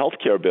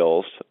healthcare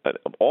bills.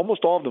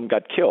 Almost all of them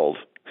got killed,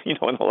 in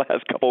the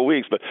last couple of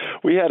weeks. But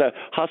we had a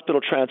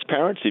hospital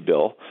transparency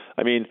bill.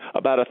 I mean,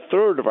 about a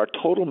third of our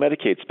total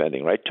Medicaid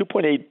spending, right?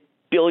 $2.8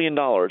 billion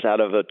out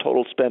of a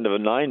total spend of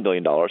 $9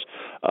 billion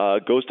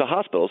goes to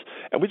hospitals.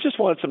 And we just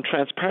wanted some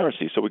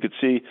transparency so we could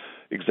see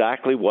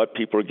exactly what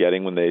people are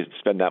getting when they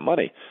spend that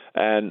money.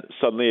 And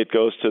suddenly it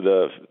goes to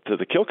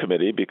the Kill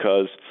Committee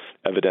because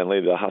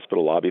evidently the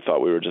hospital lobby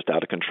thought we were just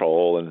out of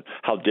control, and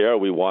how dare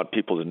we want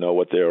people to know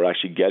what they're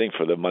actually getting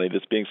for the money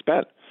that's being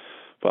spent.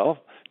 Well,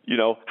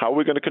 how are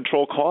we going to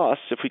control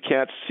costs if we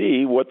can't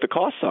see what the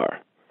costs are?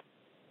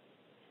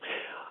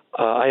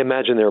 I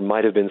imagine there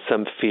might have been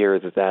some fear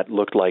that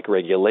looked like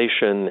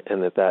regulation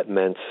and that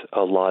meant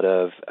a lot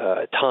of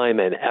time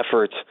and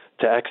effort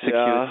to execute.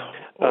 Yeah.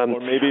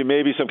 Or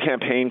maybe some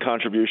campaign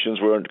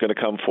contributions weren't going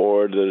to come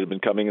forward that had been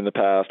coming in the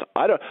past.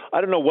 I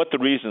don't know what the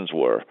reasons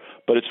were,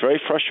 but it's very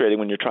frustrating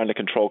when you're trying to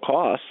control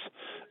costs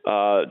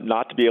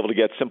not to be able to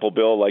get simple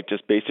bill like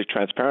just basic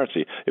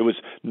transparency. It was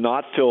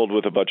not filled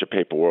with a bunch of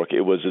paperwork.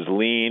 It was as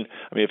lean.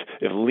 I mean,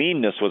 if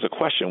leanness was a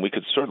question, we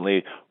could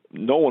certainly.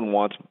 No one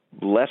wants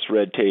less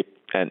red tape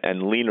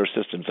and leaner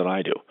systems than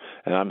I do.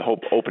 And I'm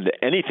open to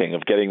anything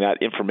of getting that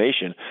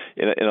information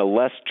in a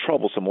less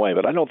troublesome way.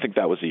 But I don't think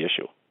that was the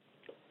issue.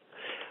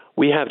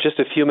 We have just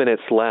a few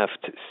minutes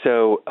left,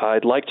 so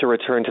I'd like to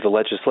return to the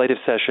legislative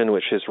session,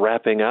 which is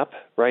wrapping up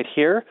right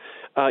here.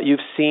 You've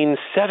seen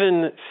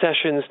 7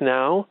 sessions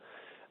now,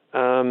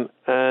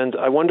 and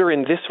I wonder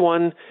in this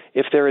one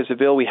if there is a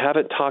bill we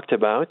haven't talked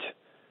about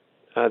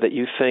that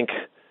you think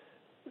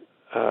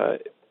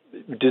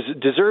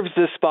deserves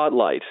the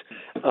spotlight,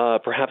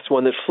 perhaps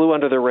one that flew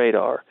under the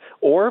radar,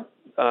 or,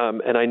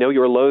 and I know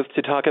you're loath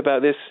to talk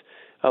about this,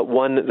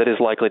 one that is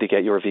likely to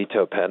get your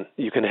veto pen.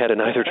 You can head in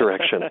either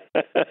direction.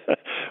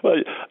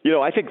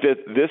 Well, I think that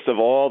this, of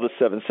all the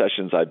 7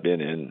 sessions I've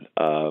been in,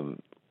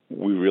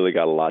 we really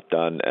got a lot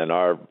done. And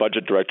our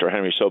budget director,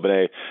 Henry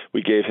Sobenet,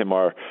 we gave him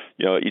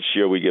each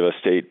year we give a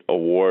state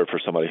award for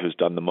somebody who's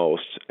done the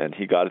most. And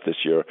he got it this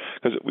year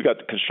because we got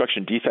the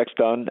construction defects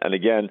done. And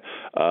again,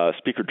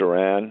 Speaker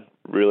Duran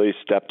really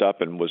stepped up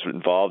and was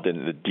involved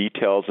in the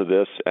details of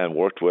this and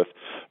worked with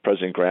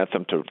President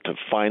Grantham to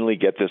finally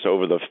get this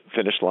over the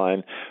finish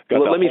line.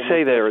 Let me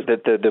say there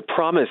that the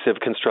promise of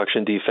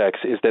construction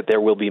defects is that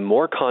there will be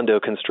more condo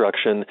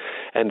construction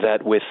and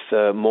that with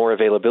more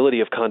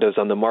availability of condos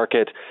on the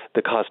market,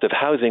 the cost of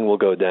housing will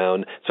go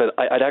down. So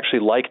I'd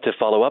actually like to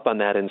follow up on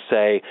that and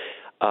say,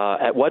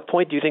 at what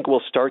point do you think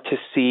we'll start to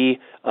see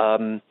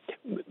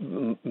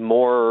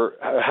more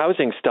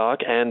housing stock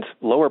and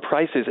lower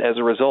prices as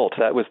a result?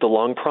 That was the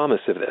long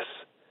promise of this.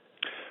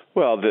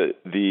 Well,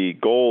 the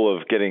goal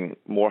of getting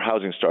more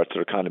housing starts that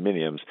are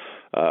condominiums,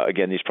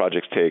 again, these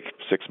projects take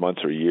 6 months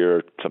or a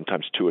year,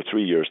 sometimes 2 or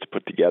 3 years to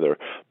put together.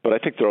 But I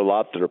think there are a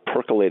lot that are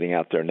percolating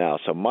out there now.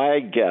 So my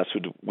guess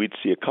would we'd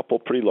see a couple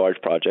pretty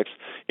large projects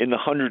in the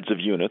hundreds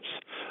of units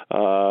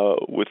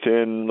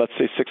within, let's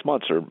say, 6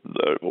 months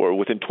or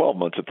within 12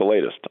 months at the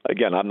latest.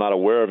 Again, I'm not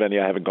aware of any.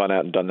 I haven't gone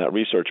out and done that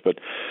research. But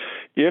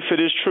if it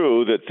is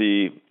true that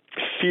the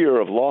fear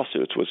of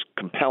lawsuits was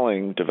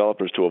compelling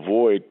developers to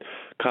avoid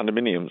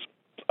condominiums,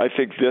 I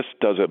think this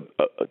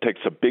takes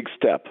a big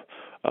step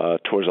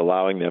towards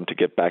allowing them to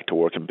get back to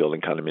work and building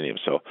condominiums.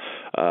 So,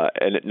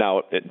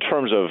 now in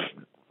terms of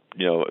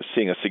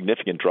seeing a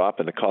significant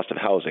drop in the cost of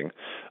housing,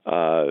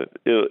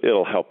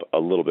 it'll help a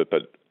little bit.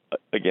 But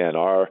again,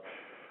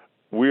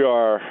 we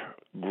are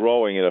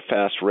growing at a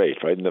fast rate,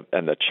 right?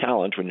 And the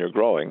challenge when you're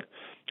growing.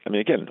 I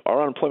mean, again,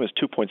 our unemployment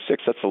is 2.6.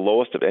 That's the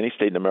lowest of any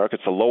state in America.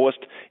 It's the lowest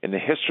in the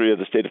history of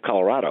the state of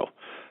Colorado.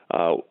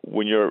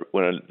 When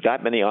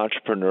that many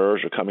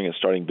entrepreneurs are coming and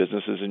starting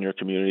businesses in your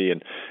community,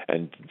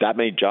 and that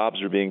many jobs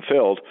are being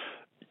filled,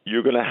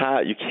 you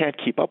can't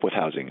keep up with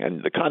housing.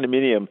 And the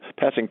condominium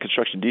passing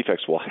construction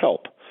defects will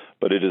help,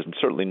 but it is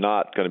certainly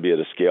not going to be at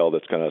a scale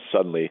that's going to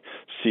suddenly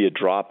see a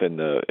drop in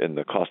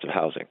the cost of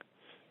housing.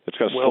 It's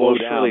going to slow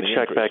down. We'll surely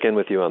check back in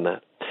with you on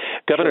that.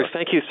 Governor,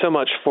 Thank you so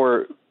much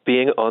for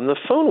being on the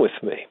phone with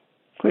me.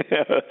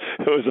 It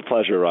was a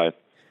pleasure, Ryan.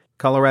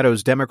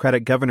 Colorado's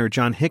Democratic Governor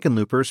John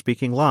Hickenlooper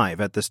speaking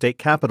live at the state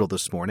capitol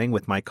this morning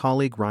with my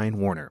colleague Ryan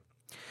Warner.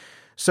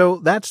 So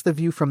that's the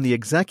view from the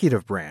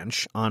executive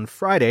branch. On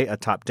Friday, a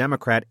top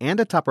Democrat and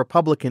a top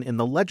Republican in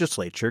the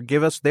legislature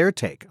give us their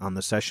take on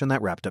the session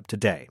that wrapped up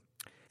today.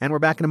 And we're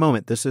back in a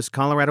moment. This is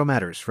Colorado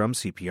Matters from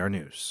CPR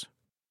News.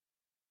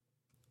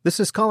 This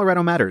is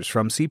Colorado Matters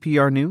from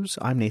CPR News.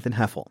 I'm Nathan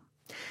Heffel.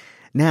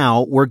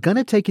 Now, we're going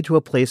to take you to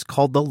a place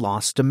called the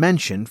Lost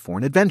Dimension for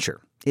an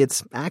adventure.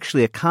 It's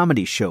actually a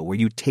comedy show where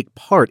you take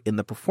part in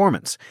the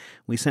performance.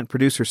 We sent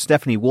producer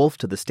Stephanie Wolf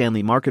to the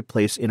Stanley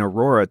Marketplace in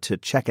Aurora to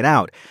check it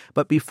out.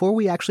 But before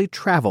we actually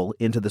travel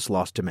into this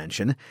Lost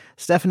Dimension,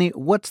 Stephanie,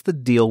 what's the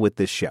deal with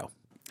this show?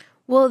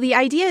 Well, the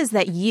idea is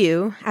that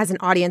you, as an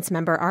audience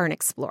member, are an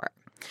explorer.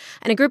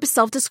 And a group of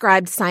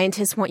self-described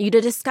scientists want you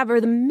to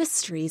discover the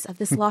mysteries of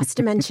this lost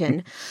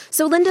dimension.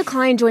 So Linda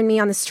Klein joined me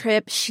on this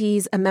trip.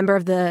 She's a member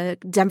of the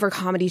Denver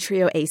comedy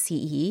trio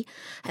ACE,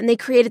 and they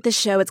created this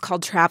show. It's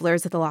called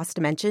Travelers of the Lost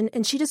Dimension,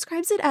 and she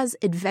describes it as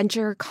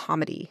adventure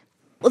comedy.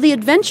 Well, the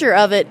adventure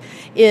of it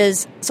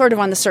is sort of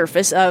on the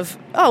surface of,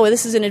 oh,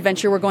 this is an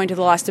adventure, we're going to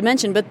the lost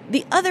dimension. But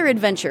the other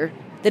adventure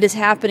that is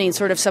happening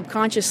sort of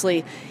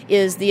subconsciously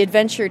is the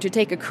adventure to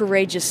take a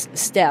courageous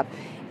step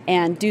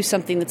and do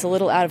something that's a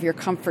little out of your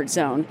comfort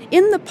zone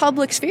in the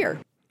public sphere.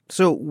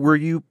 So were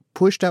you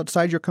pushed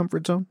outside your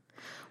comfort zone?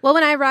 Well,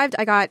 when I arrived,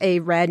 I got a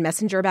red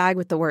messenger bag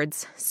with the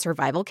words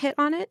survival kit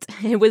on it.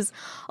 It was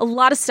a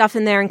lot of stuff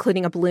in there,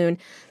 including a balloon.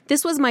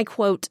 This was my,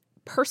 quote,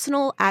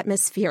 personal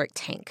atmospheric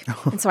tank.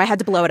 And so I had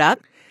to blow it up.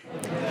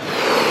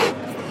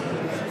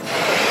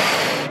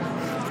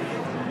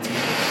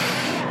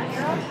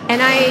 And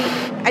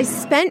I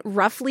spent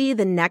roughly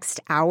the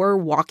next hour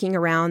walking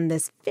around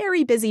this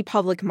very busy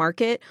public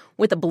market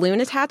with a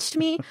balloon attached to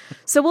me.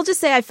 So we'll just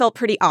say I felt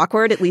pretty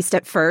awkward, at least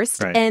at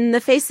first. Right. And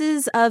the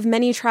faces of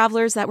many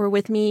travelers that were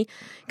with me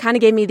kind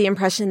of gave me the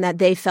impression that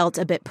they felt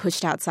a bit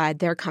pushed outside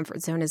their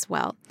comfort zone as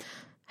well.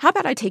 How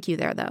about I take you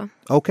there, though?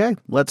 Okay,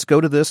 let's go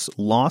to this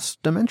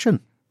lost dimension.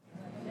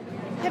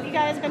 Have you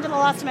guys been to the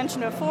Lost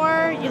Dimension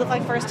before? You look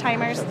like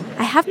first-timers.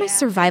 I have my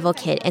survival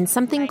kit and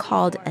something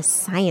called a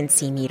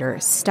science-y meter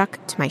stuck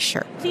to my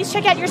shirt. Please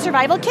check out your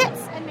survival kits.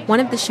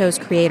 One of the show's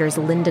creators,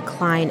 Linda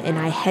Klein, and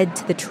I head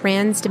to the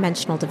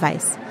trans-dimensional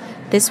device.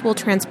 This will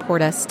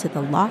transport us to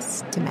the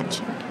lost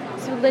dimension.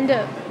 So,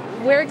 Linda,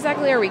 where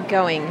exactly are we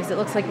going? Because it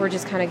looks like we're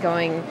just kind of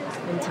going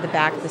into the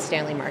back of the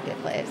Stanley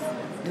Marketplace.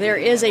 There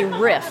is a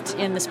rift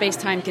in the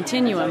space-time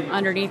continuum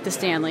underneath the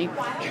Stanley.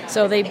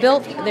 So they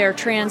built their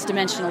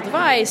trans-dimensional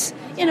device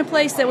in a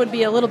place that would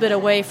be a little bit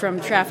away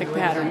from traffic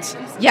patterns.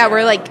 Yeah,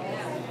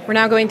 we're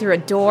now going through a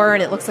door,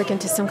 and it looks like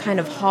into some kind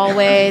of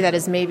hallway that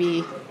is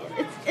maybe...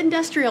 It's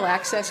industrial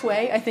access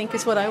way, I think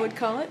is what I would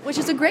call it, which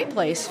is a great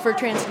place for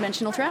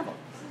trans-dimensional travel.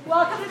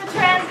 Welcome to the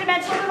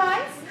trans-dimensional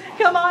device.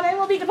 Come on in,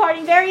 we'll be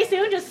departing very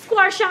soon. Just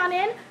squash on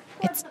in.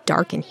 It's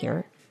dark in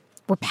here.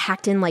 We're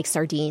packed in like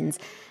sardines.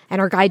 And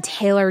our guide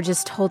Taylor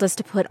just told us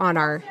to put on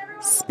our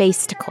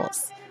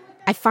spacetacles.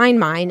 I find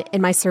mine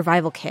in my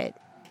survival kit.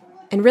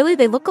 And really,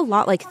 they look a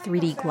lot like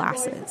 3D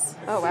glasses.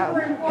 Oh, wow.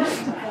 This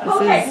is a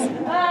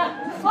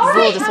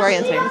little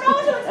disorienting. You don't know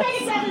what to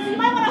expect exactly, so you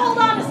might want to hold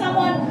on to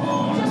someone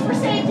just for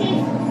safety.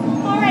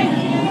 All right,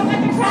 you got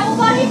your travel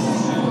buddy?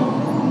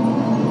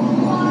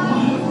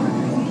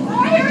 All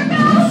right, here it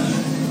goes.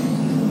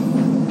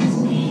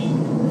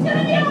 It's going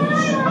to be all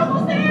right. We're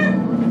almost there.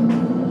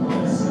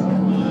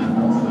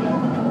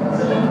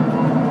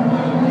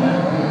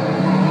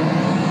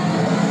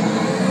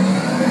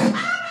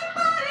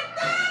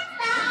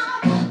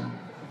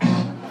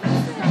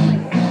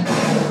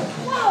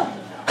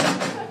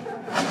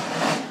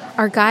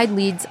 Our guide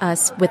leads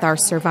us with our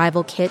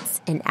survival kits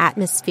and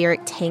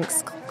atmospheric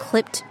tanks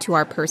clipped to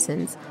our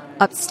persons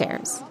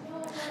upstairs.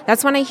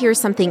 That's when I hear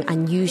something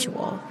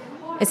unusual.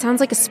 It sounds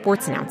like a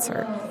sports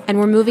announcer, and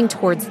we're moving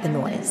towards the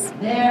noise.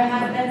 There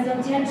has been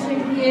some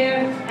tension here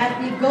at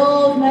the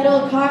gold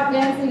medal kart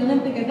dancing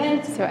Olympic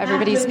event. So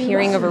everybody's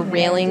peering over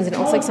railings, and it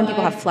looks like some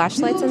people have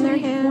flashlights in their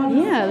hands.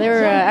 Yeah,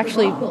 they're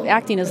actually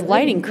acting as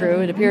lighting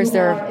crew. It appears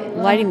they're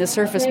lighting the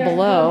surface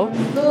below.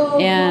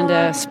 And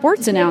a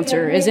sports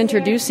announcer is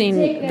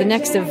introducing the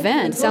next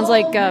event. Sounds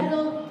like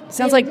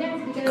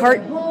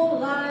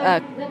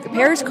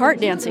pairs kart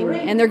dancing,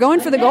 and they're going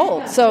for the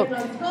gold. So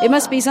it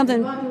must be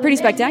something pretty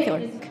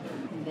spectacular.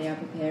 They are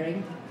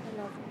preparing.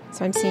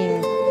 So I'm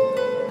seeing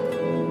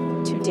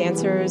two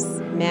dancers,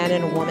 man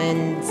and a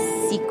woman,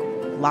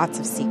 lots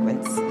of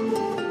sequence.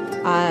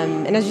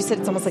 And as you said,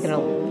 it's almost like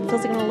feels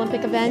like an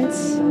Olympic event,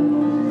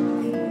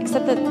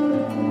 except that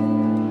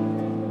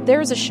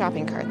there's a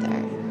shopping cart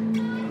there.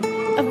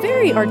 A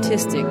very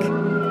artistic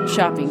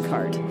shopping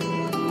cart.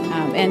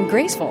 And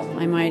graceful,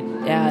 I might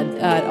add.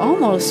 It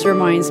almost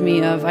reminds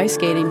me of ice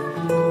skating.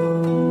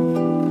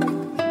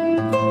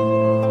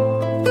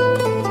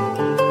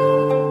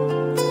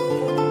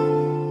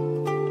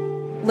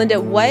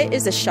 Linda, what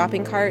is a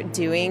shopping cart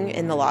doing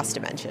in the Lost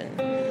Dimension?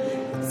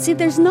 See,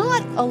 there's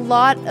not a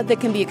lot that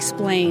can be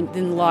explained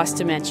in the Lost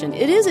Dimension.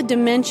 It is a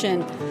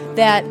dimension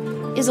that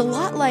is a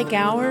lot like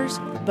ours,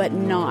 but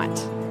not.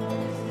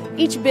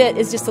 Each bit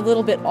is just a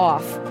little bit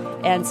off.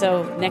 And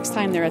so next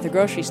time they're at the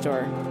grocery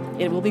store,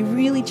 it will be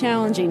really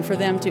challenging for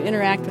them to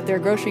interact with their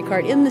grocery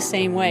cart in the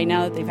same way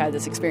now that they've had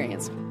this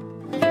experience.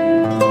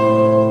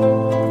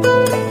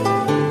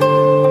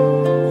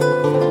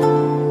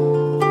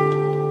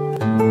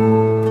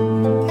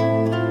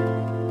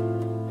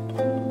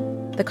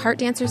 The cart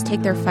dancers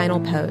take their final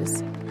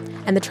pose,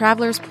 and the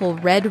travelers pull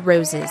red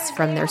roses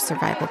from their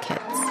survival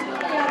kits.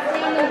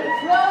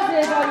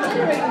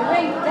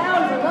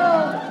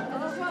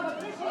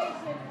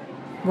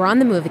 We're on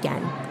the move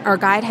again. Our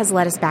guide has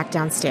led us back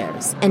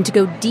downstairs, and to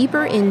go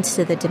deeper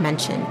into the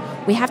dimension,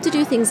 we have to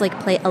do things like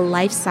play a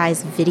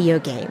life-size video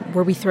game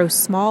where we throw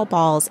small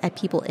balls at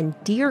people in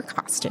deer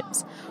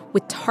costumes,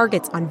 with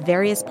targets on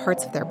various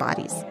parts of their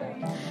bodies.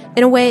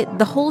 In a way,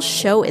 the whole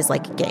show is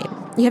like a game.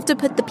 You have to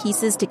put the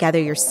pieces together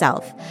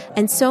yourself,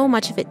 and so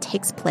much of it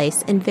takes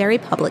place in very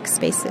public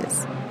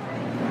spaces.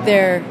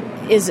 There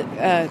is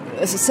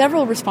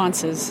several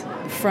responses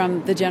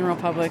from the general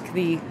public,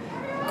 the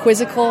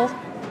quizzical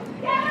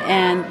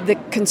and the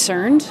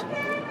concerned,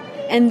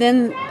 and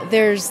then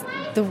there's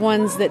the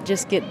ones that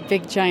just get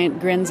big giant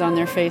grins on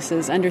their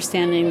faces,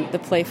 understanding the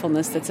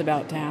playfulness that's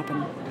about to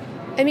happen.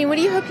 I mean, what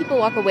do you hope people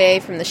walk away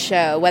from the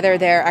show, whether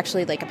they're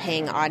actually like a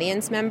paying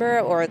audience member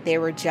or they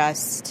were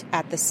just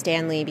at the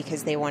Stanley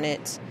because they wanted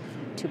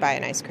to buy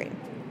an ice cream?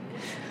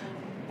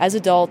 As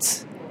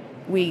adults,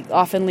 we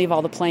often leave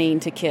all the playing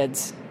to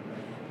kids,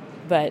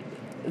 but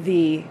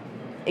the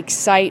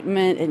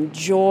excitement and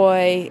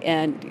joy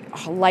and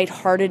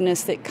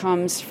lightheartedness that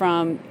comes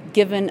from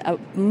given a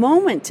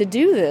moment to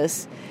do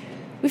this,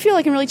 we feel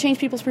like can really change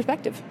people's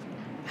perspective.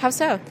 How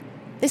so?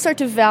 They start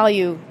to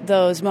value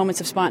those moments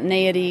of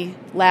spontaneity,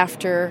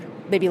 laughter,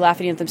 maybe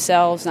laughing at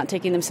themselves, not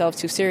taking themselves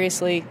too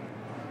seriously.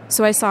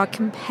 So I saw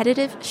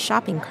competitive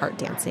shopping cart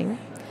dancing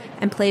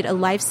and played a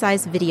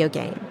life-size video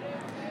game.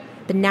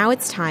 But now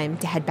it's time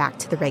to head back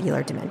to the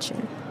regular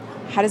dimension.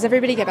 How does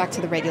everybody get back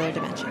to the regular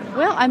dimension?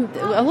 Well, I'm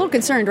a little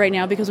concerned right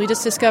now because we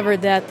just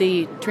discovered that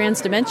the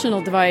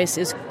transdimensional device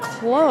is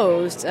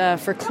closed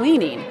for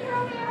cleaning.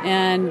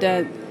 And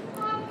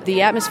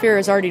the atmosphere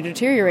is already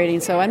deteriorating,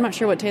 so I'm not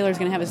sure what Taylor's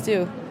going to have us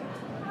do.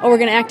 Oh, we're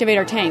going to activate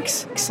our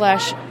tanks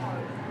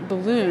 /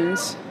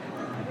 balloons.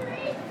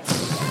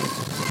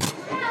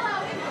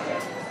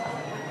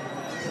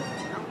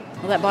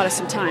 Well, that bought us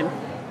some time.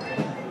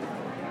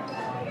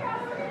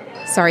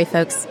 Sorry,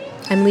 folks.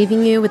 I'm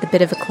leaving you with a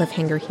bit of a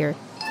cliffhanger here.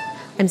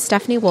 I'm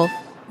Stephanie Wolf,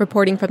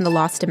 reporting from the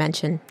Lost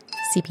Dimension,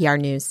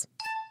 CPR News.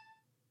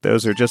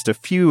 Those are just a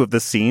few of the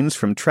scenes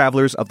from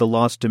Travelers of the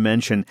Lost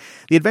Dimension.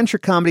 The adventure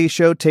comedy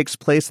show takes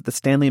place at the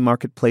Stanley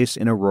Marketplace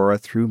in Aurora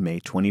through May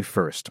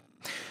 21st.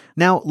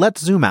 Now, let's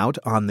zoom out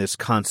on this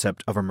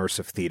concept of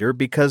immersive theater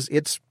because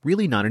it's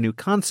really not a new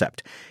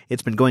concept.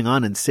 It's been going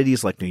on in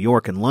cities like New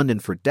York and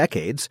London for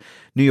decades.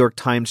 New York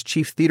Times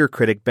chief theater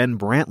critic Ben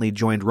Brantley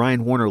joined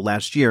Ryan Warner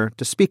last year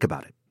to speak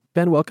about it.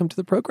 Ben, welcome to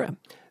the program.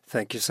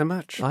 Thank you so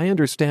much. I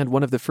understand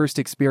one of the first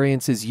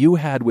experiences you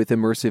had with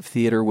immersive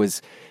theater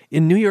was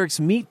in New York's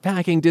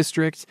meatpacking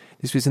district.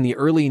 This was in the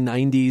early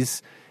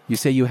 90s. You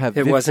say you have...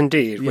 It was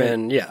indeed,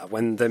 when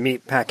the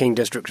meatpacking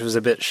district was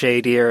a bit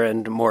shadier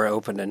and more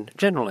open and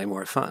generally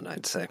more fun,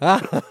 I'd say.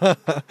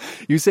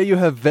 You say you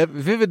have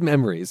vivid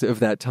memories of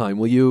that time.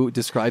 Will you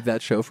describe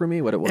that show for me,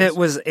 what it was? It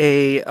was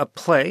a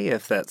play,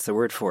 if that's the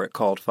word for it,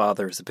 called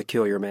Father is a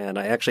Peculiar Man.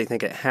 I actually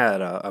think it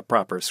had a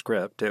proper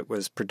script. It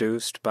was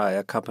produced by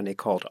a company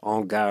called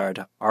En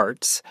Garde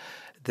Arts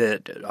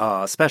that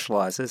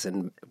specializes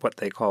in what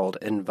they called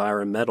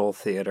environmental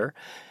theater.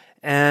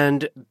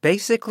 And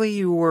basically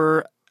you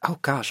were... Oh,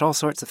 gosh, all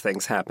sorts of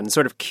things happened,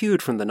 sort of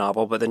cued from the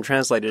novel, but then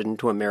translated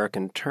into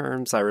American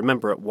terms. I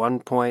remember at one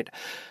point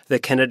the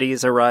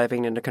Kennedys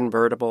arriving in a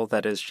convertible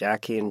that is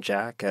Jackie and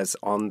Jack, as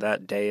on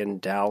that day in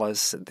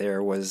Dallas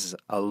there was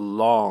a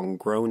long,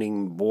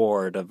 groaning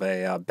board of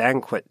a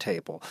banquet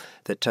table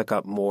that took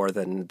up more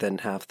than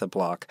half the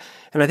block.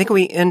 And I think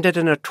we ended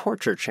in a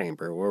torture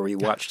chamber where we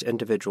watched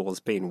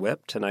individuals being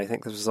whipped, and I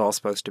think this was all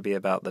supposed to be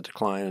about the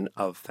decline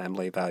of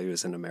family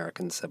values in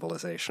American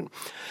civilization.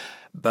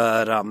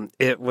 But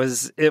it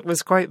was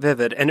quite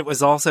vivid, and it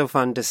was also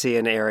fun to see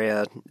an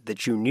area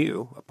that you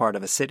knew, a part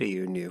of a city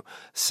you knew,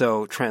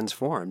 so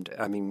transformed.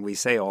 I mean, we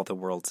say all the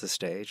world's a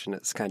stage, and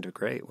it's kind of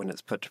great when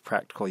it's put to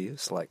practical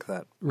use like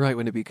that. Right,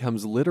 when it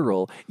becomes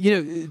literal.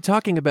 You know,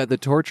 talking about the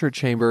torture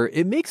chamber,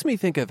 it makes me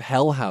think of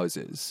hell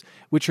houses,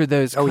 which are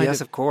those Oh,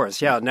 yes, of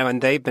course. Yeah, no,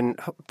 and they've been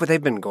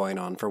going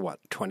on for,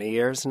 20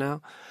 years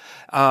now?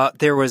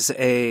 There was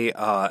a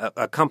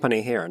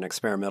company here, an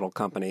experimental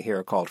company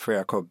here called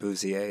Frère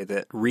Corbusier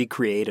that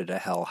recreated a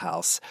hell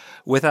house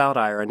without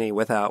irony,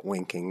 without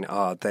winking.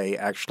 They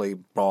actually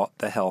bought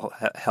the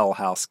hell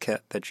house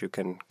kit that you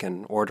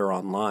can order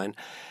online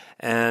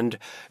and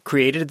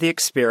created the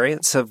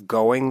experience of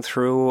going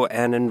through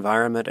an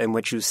environment in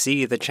which you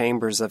see the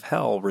chambers of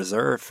hell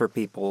reserved for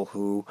people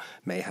who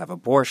may have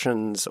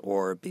abortions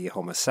or be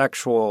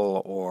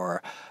homosexual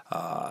or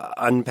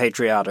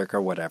unpatriotic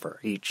or whatever.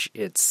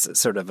 It's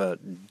sort of a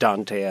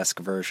Dante-esque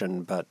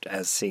version, but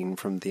as seen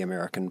from the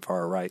American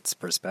far right's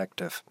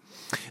perspective.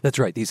 That's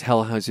right. These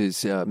hell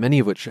houses, many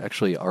of which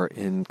actually are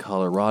in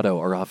Colorado,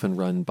 are often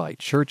run by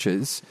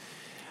churches.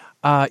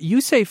 You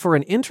say for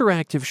an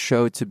interactive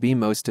show to be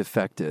most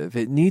effective,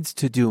 it needs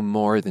to do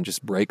more than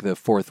just break the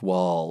fourth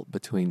wall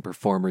between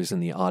performers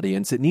and the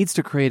audience. It needs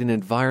to create an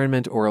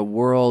environment or a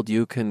world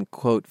you can,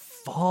 quote,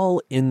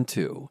 fall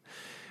into.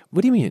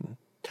 What do you mean?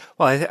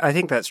 Well, I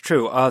think that's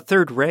true.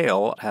 Third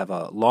Rail have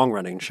a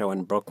long-running show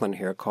in Brooklyn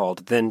here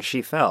called Then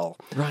She Fell.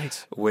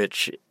 Right.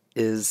 Which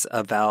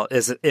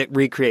it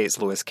recreates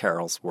Lewis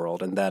Carroll's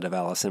world and that of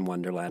Alice in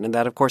Wonderland. And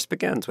that, of course,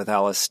 begins with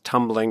Alice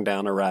tumbling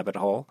down a rabbit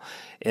hole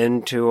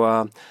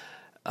into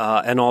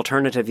an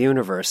alternative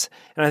universe.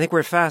 And I think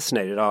we're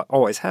fascinated,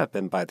 always have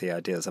been, by the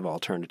ideas of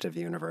alternative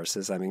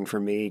universes. I mean, for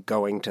me,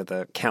 going to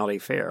the county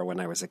fair when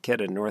I was a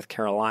kid in North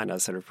Carolina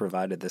sort of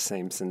provided the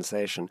same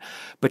sensation.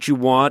 But you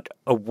want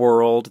a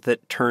world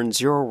that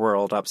turns your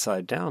world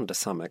upside down to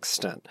some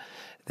extent,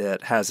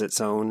 that has its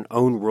own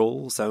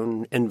rules,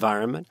 own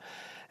environment.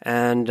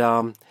 And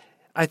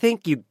I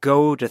think you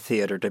go to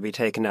theater to be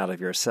taken out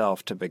of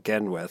yourself to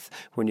begin with.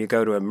 When you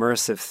go to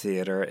immersive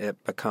theater,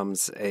 it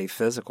becomes a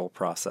physical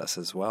process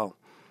as well.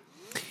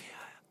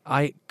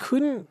 I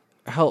couldn't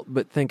help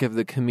but think of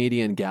the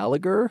comedian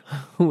Gallagher,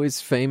 who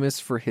is famous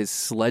for his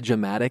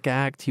sledge-o-matic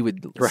act. He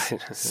would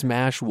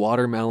smash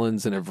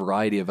watermelons and a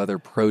variety of other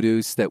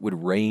produce that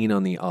would rain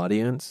on the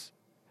audience.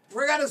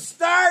 We're going to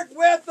start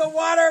with the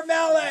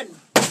watermelon.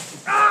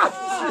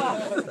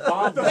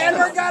 Then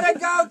we're going to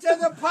go to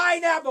the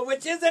pineapple,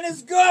 which isn't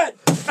as good.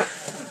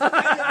 It's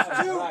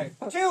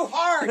too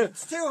hard.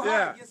 It's too hard.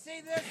 Yeah. You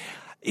see this?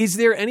 Is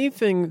there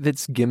anything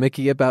that's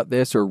gimmicky about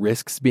this or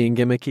risks being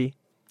gimmicky?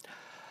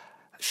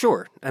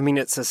 Sure. I mean,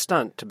 it's a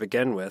stunt to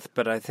begin with,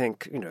 but I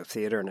think,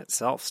 theater in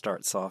itself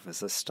starts off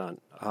as a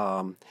stunt.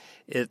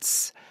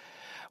 It's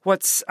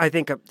I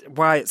think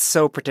why it's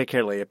so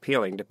particularly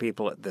appealing to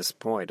people at this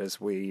point is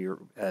we're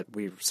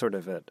sort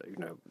of at,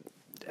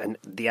 and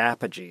the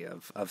apogee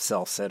of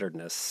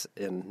self-centeredness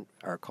in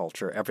our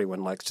culture.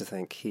 Everyone likes to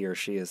think he or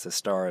she is the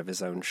star of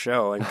his own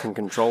show and can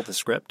control the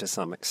script to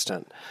some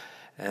extent.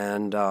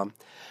 And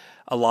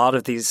a lot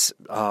of these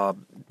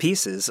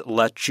pieces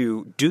let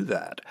you do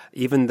that,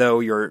 even though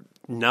you're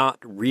not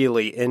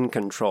really in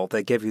control.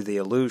 They give you the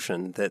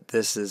illusion that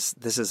this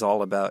is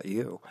all about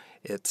you.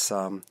 It's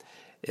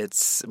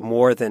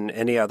more than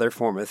any other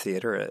form of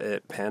theater.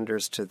 It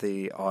panders to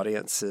the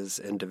audience's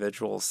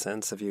individual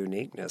sense of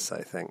uniqueness,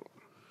 I think.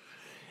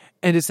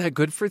 And is that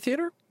good for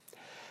theater?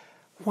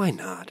 Why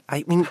not?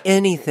 I mean,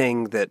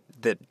 anything that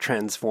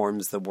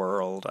transforms the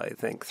world, I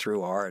think,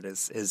 through art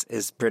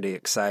is pretty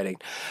exciting.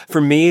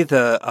 For me,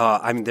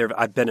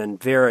 I've been in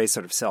very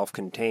sort of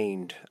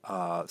self-contained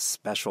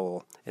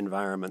special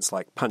environments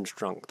like Punch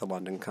Drunk. The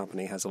London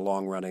Company has a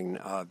long-running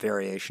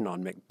variation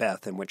on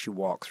Macbeth in which you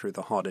walk through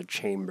the haunted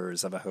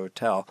chambers of a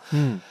hotel.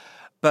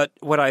 But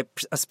what I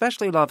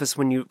especially love is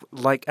when you,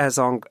 like as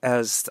En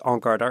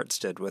Garde Arts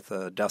did with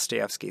the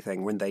Dostoevsky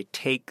thing,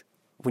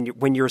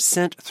 when you're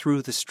sent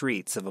through the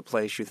streets of a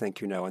place you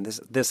think you know, and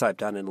this I've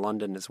done in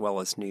London as well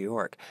as New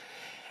York,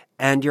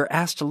 and you're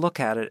asked to look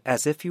at it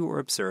as if you were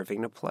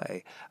observing a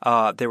play.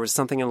 There was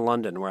something in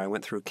London where I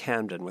went through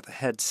Camden with a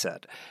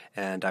headset,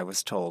 and I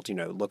was told,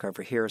 look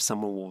over here,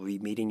 someone will be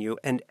meeting you,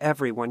 and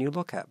everyone you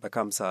look at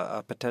becomes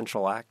a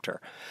potential actor.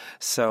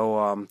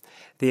 So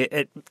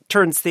it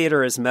turns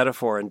theater as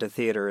metaphor into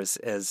theater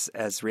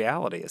as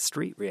reality, as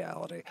street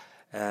reality.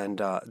 And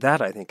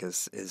that, I think,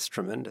 is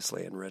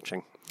tremendously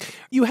enriching.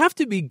 You have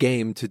to be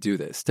game to do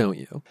this, don't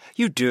you?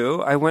 You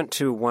do. I went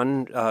to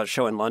one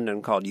show in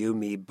London called You,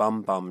 Me,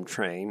 Bum Bum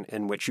Train,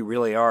 in which you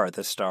really are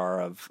the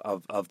star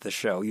of the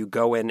show. You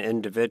go in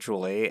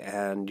individually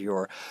and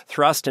you're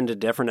thrust into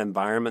different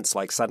environments,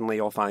 like suddenly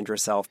you'll find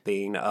yourself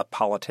being a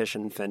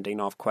politician fending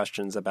off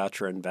questions about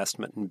your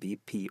investment in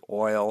BP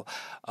oil,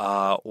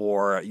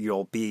 or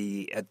you'll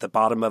be at the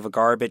bottom of a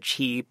garbage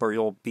heap, or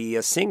you'll be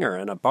a singer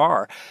in a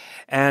bar.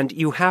 And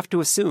you have to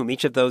assume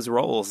each of those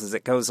roles as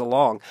it goes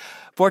along.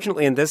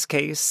 Fortunately, in this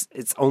case,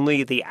 it's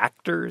only the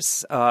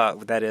actors,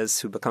 that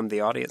is, who become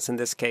the audience in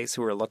this case,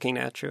 who are looking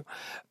at you.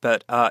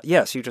 But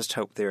yes, you just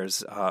hope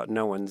there's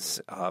no one's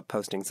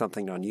posting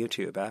something on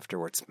YouTube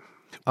afterwards.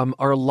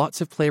 Are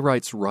lots of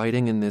playwrights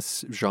writing in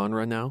this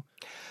genre now?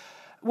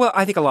 Well,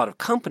 I think a lot of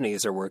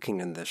companies are working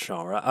in this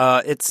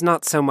genre. It's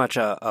not so much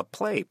a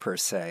play per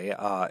se,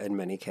 in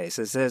many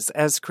cases,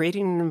 as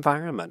creating an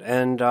environment,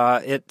 and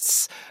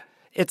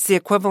it's the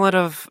equivalent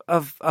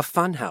of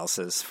fun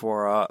houses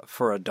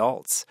for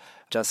adults,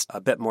 just a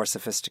bit more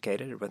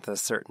sophisticated with a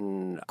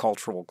certain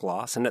cultural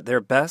gloss. And at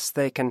their best,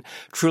 they can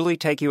truly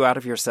take you out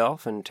of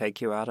yourself and take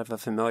you out of a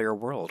familiar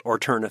world, or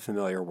turn a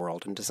familiar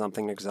world into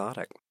something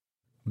exotic.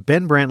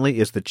 Ben Brantley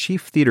is the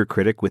chief theater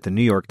critic with the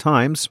New York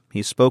Times.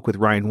 He spoke with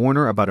Ryan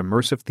Warner about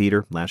immersive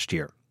theater last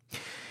year.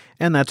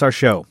 And that's our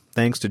show.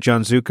 Thanks to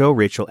John Zucco,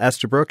 Rachel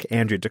Estabrook,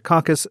 Andrea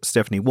Dukakis,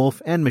 Stephanie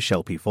Wolf, and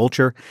Michelle P.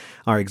 Fulcher.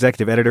 Our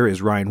executive editor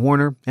is Ryan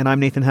Warner, and I'm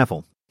Nathan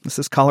Heffel. This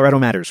is Colorado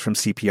Matters from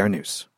CPR News.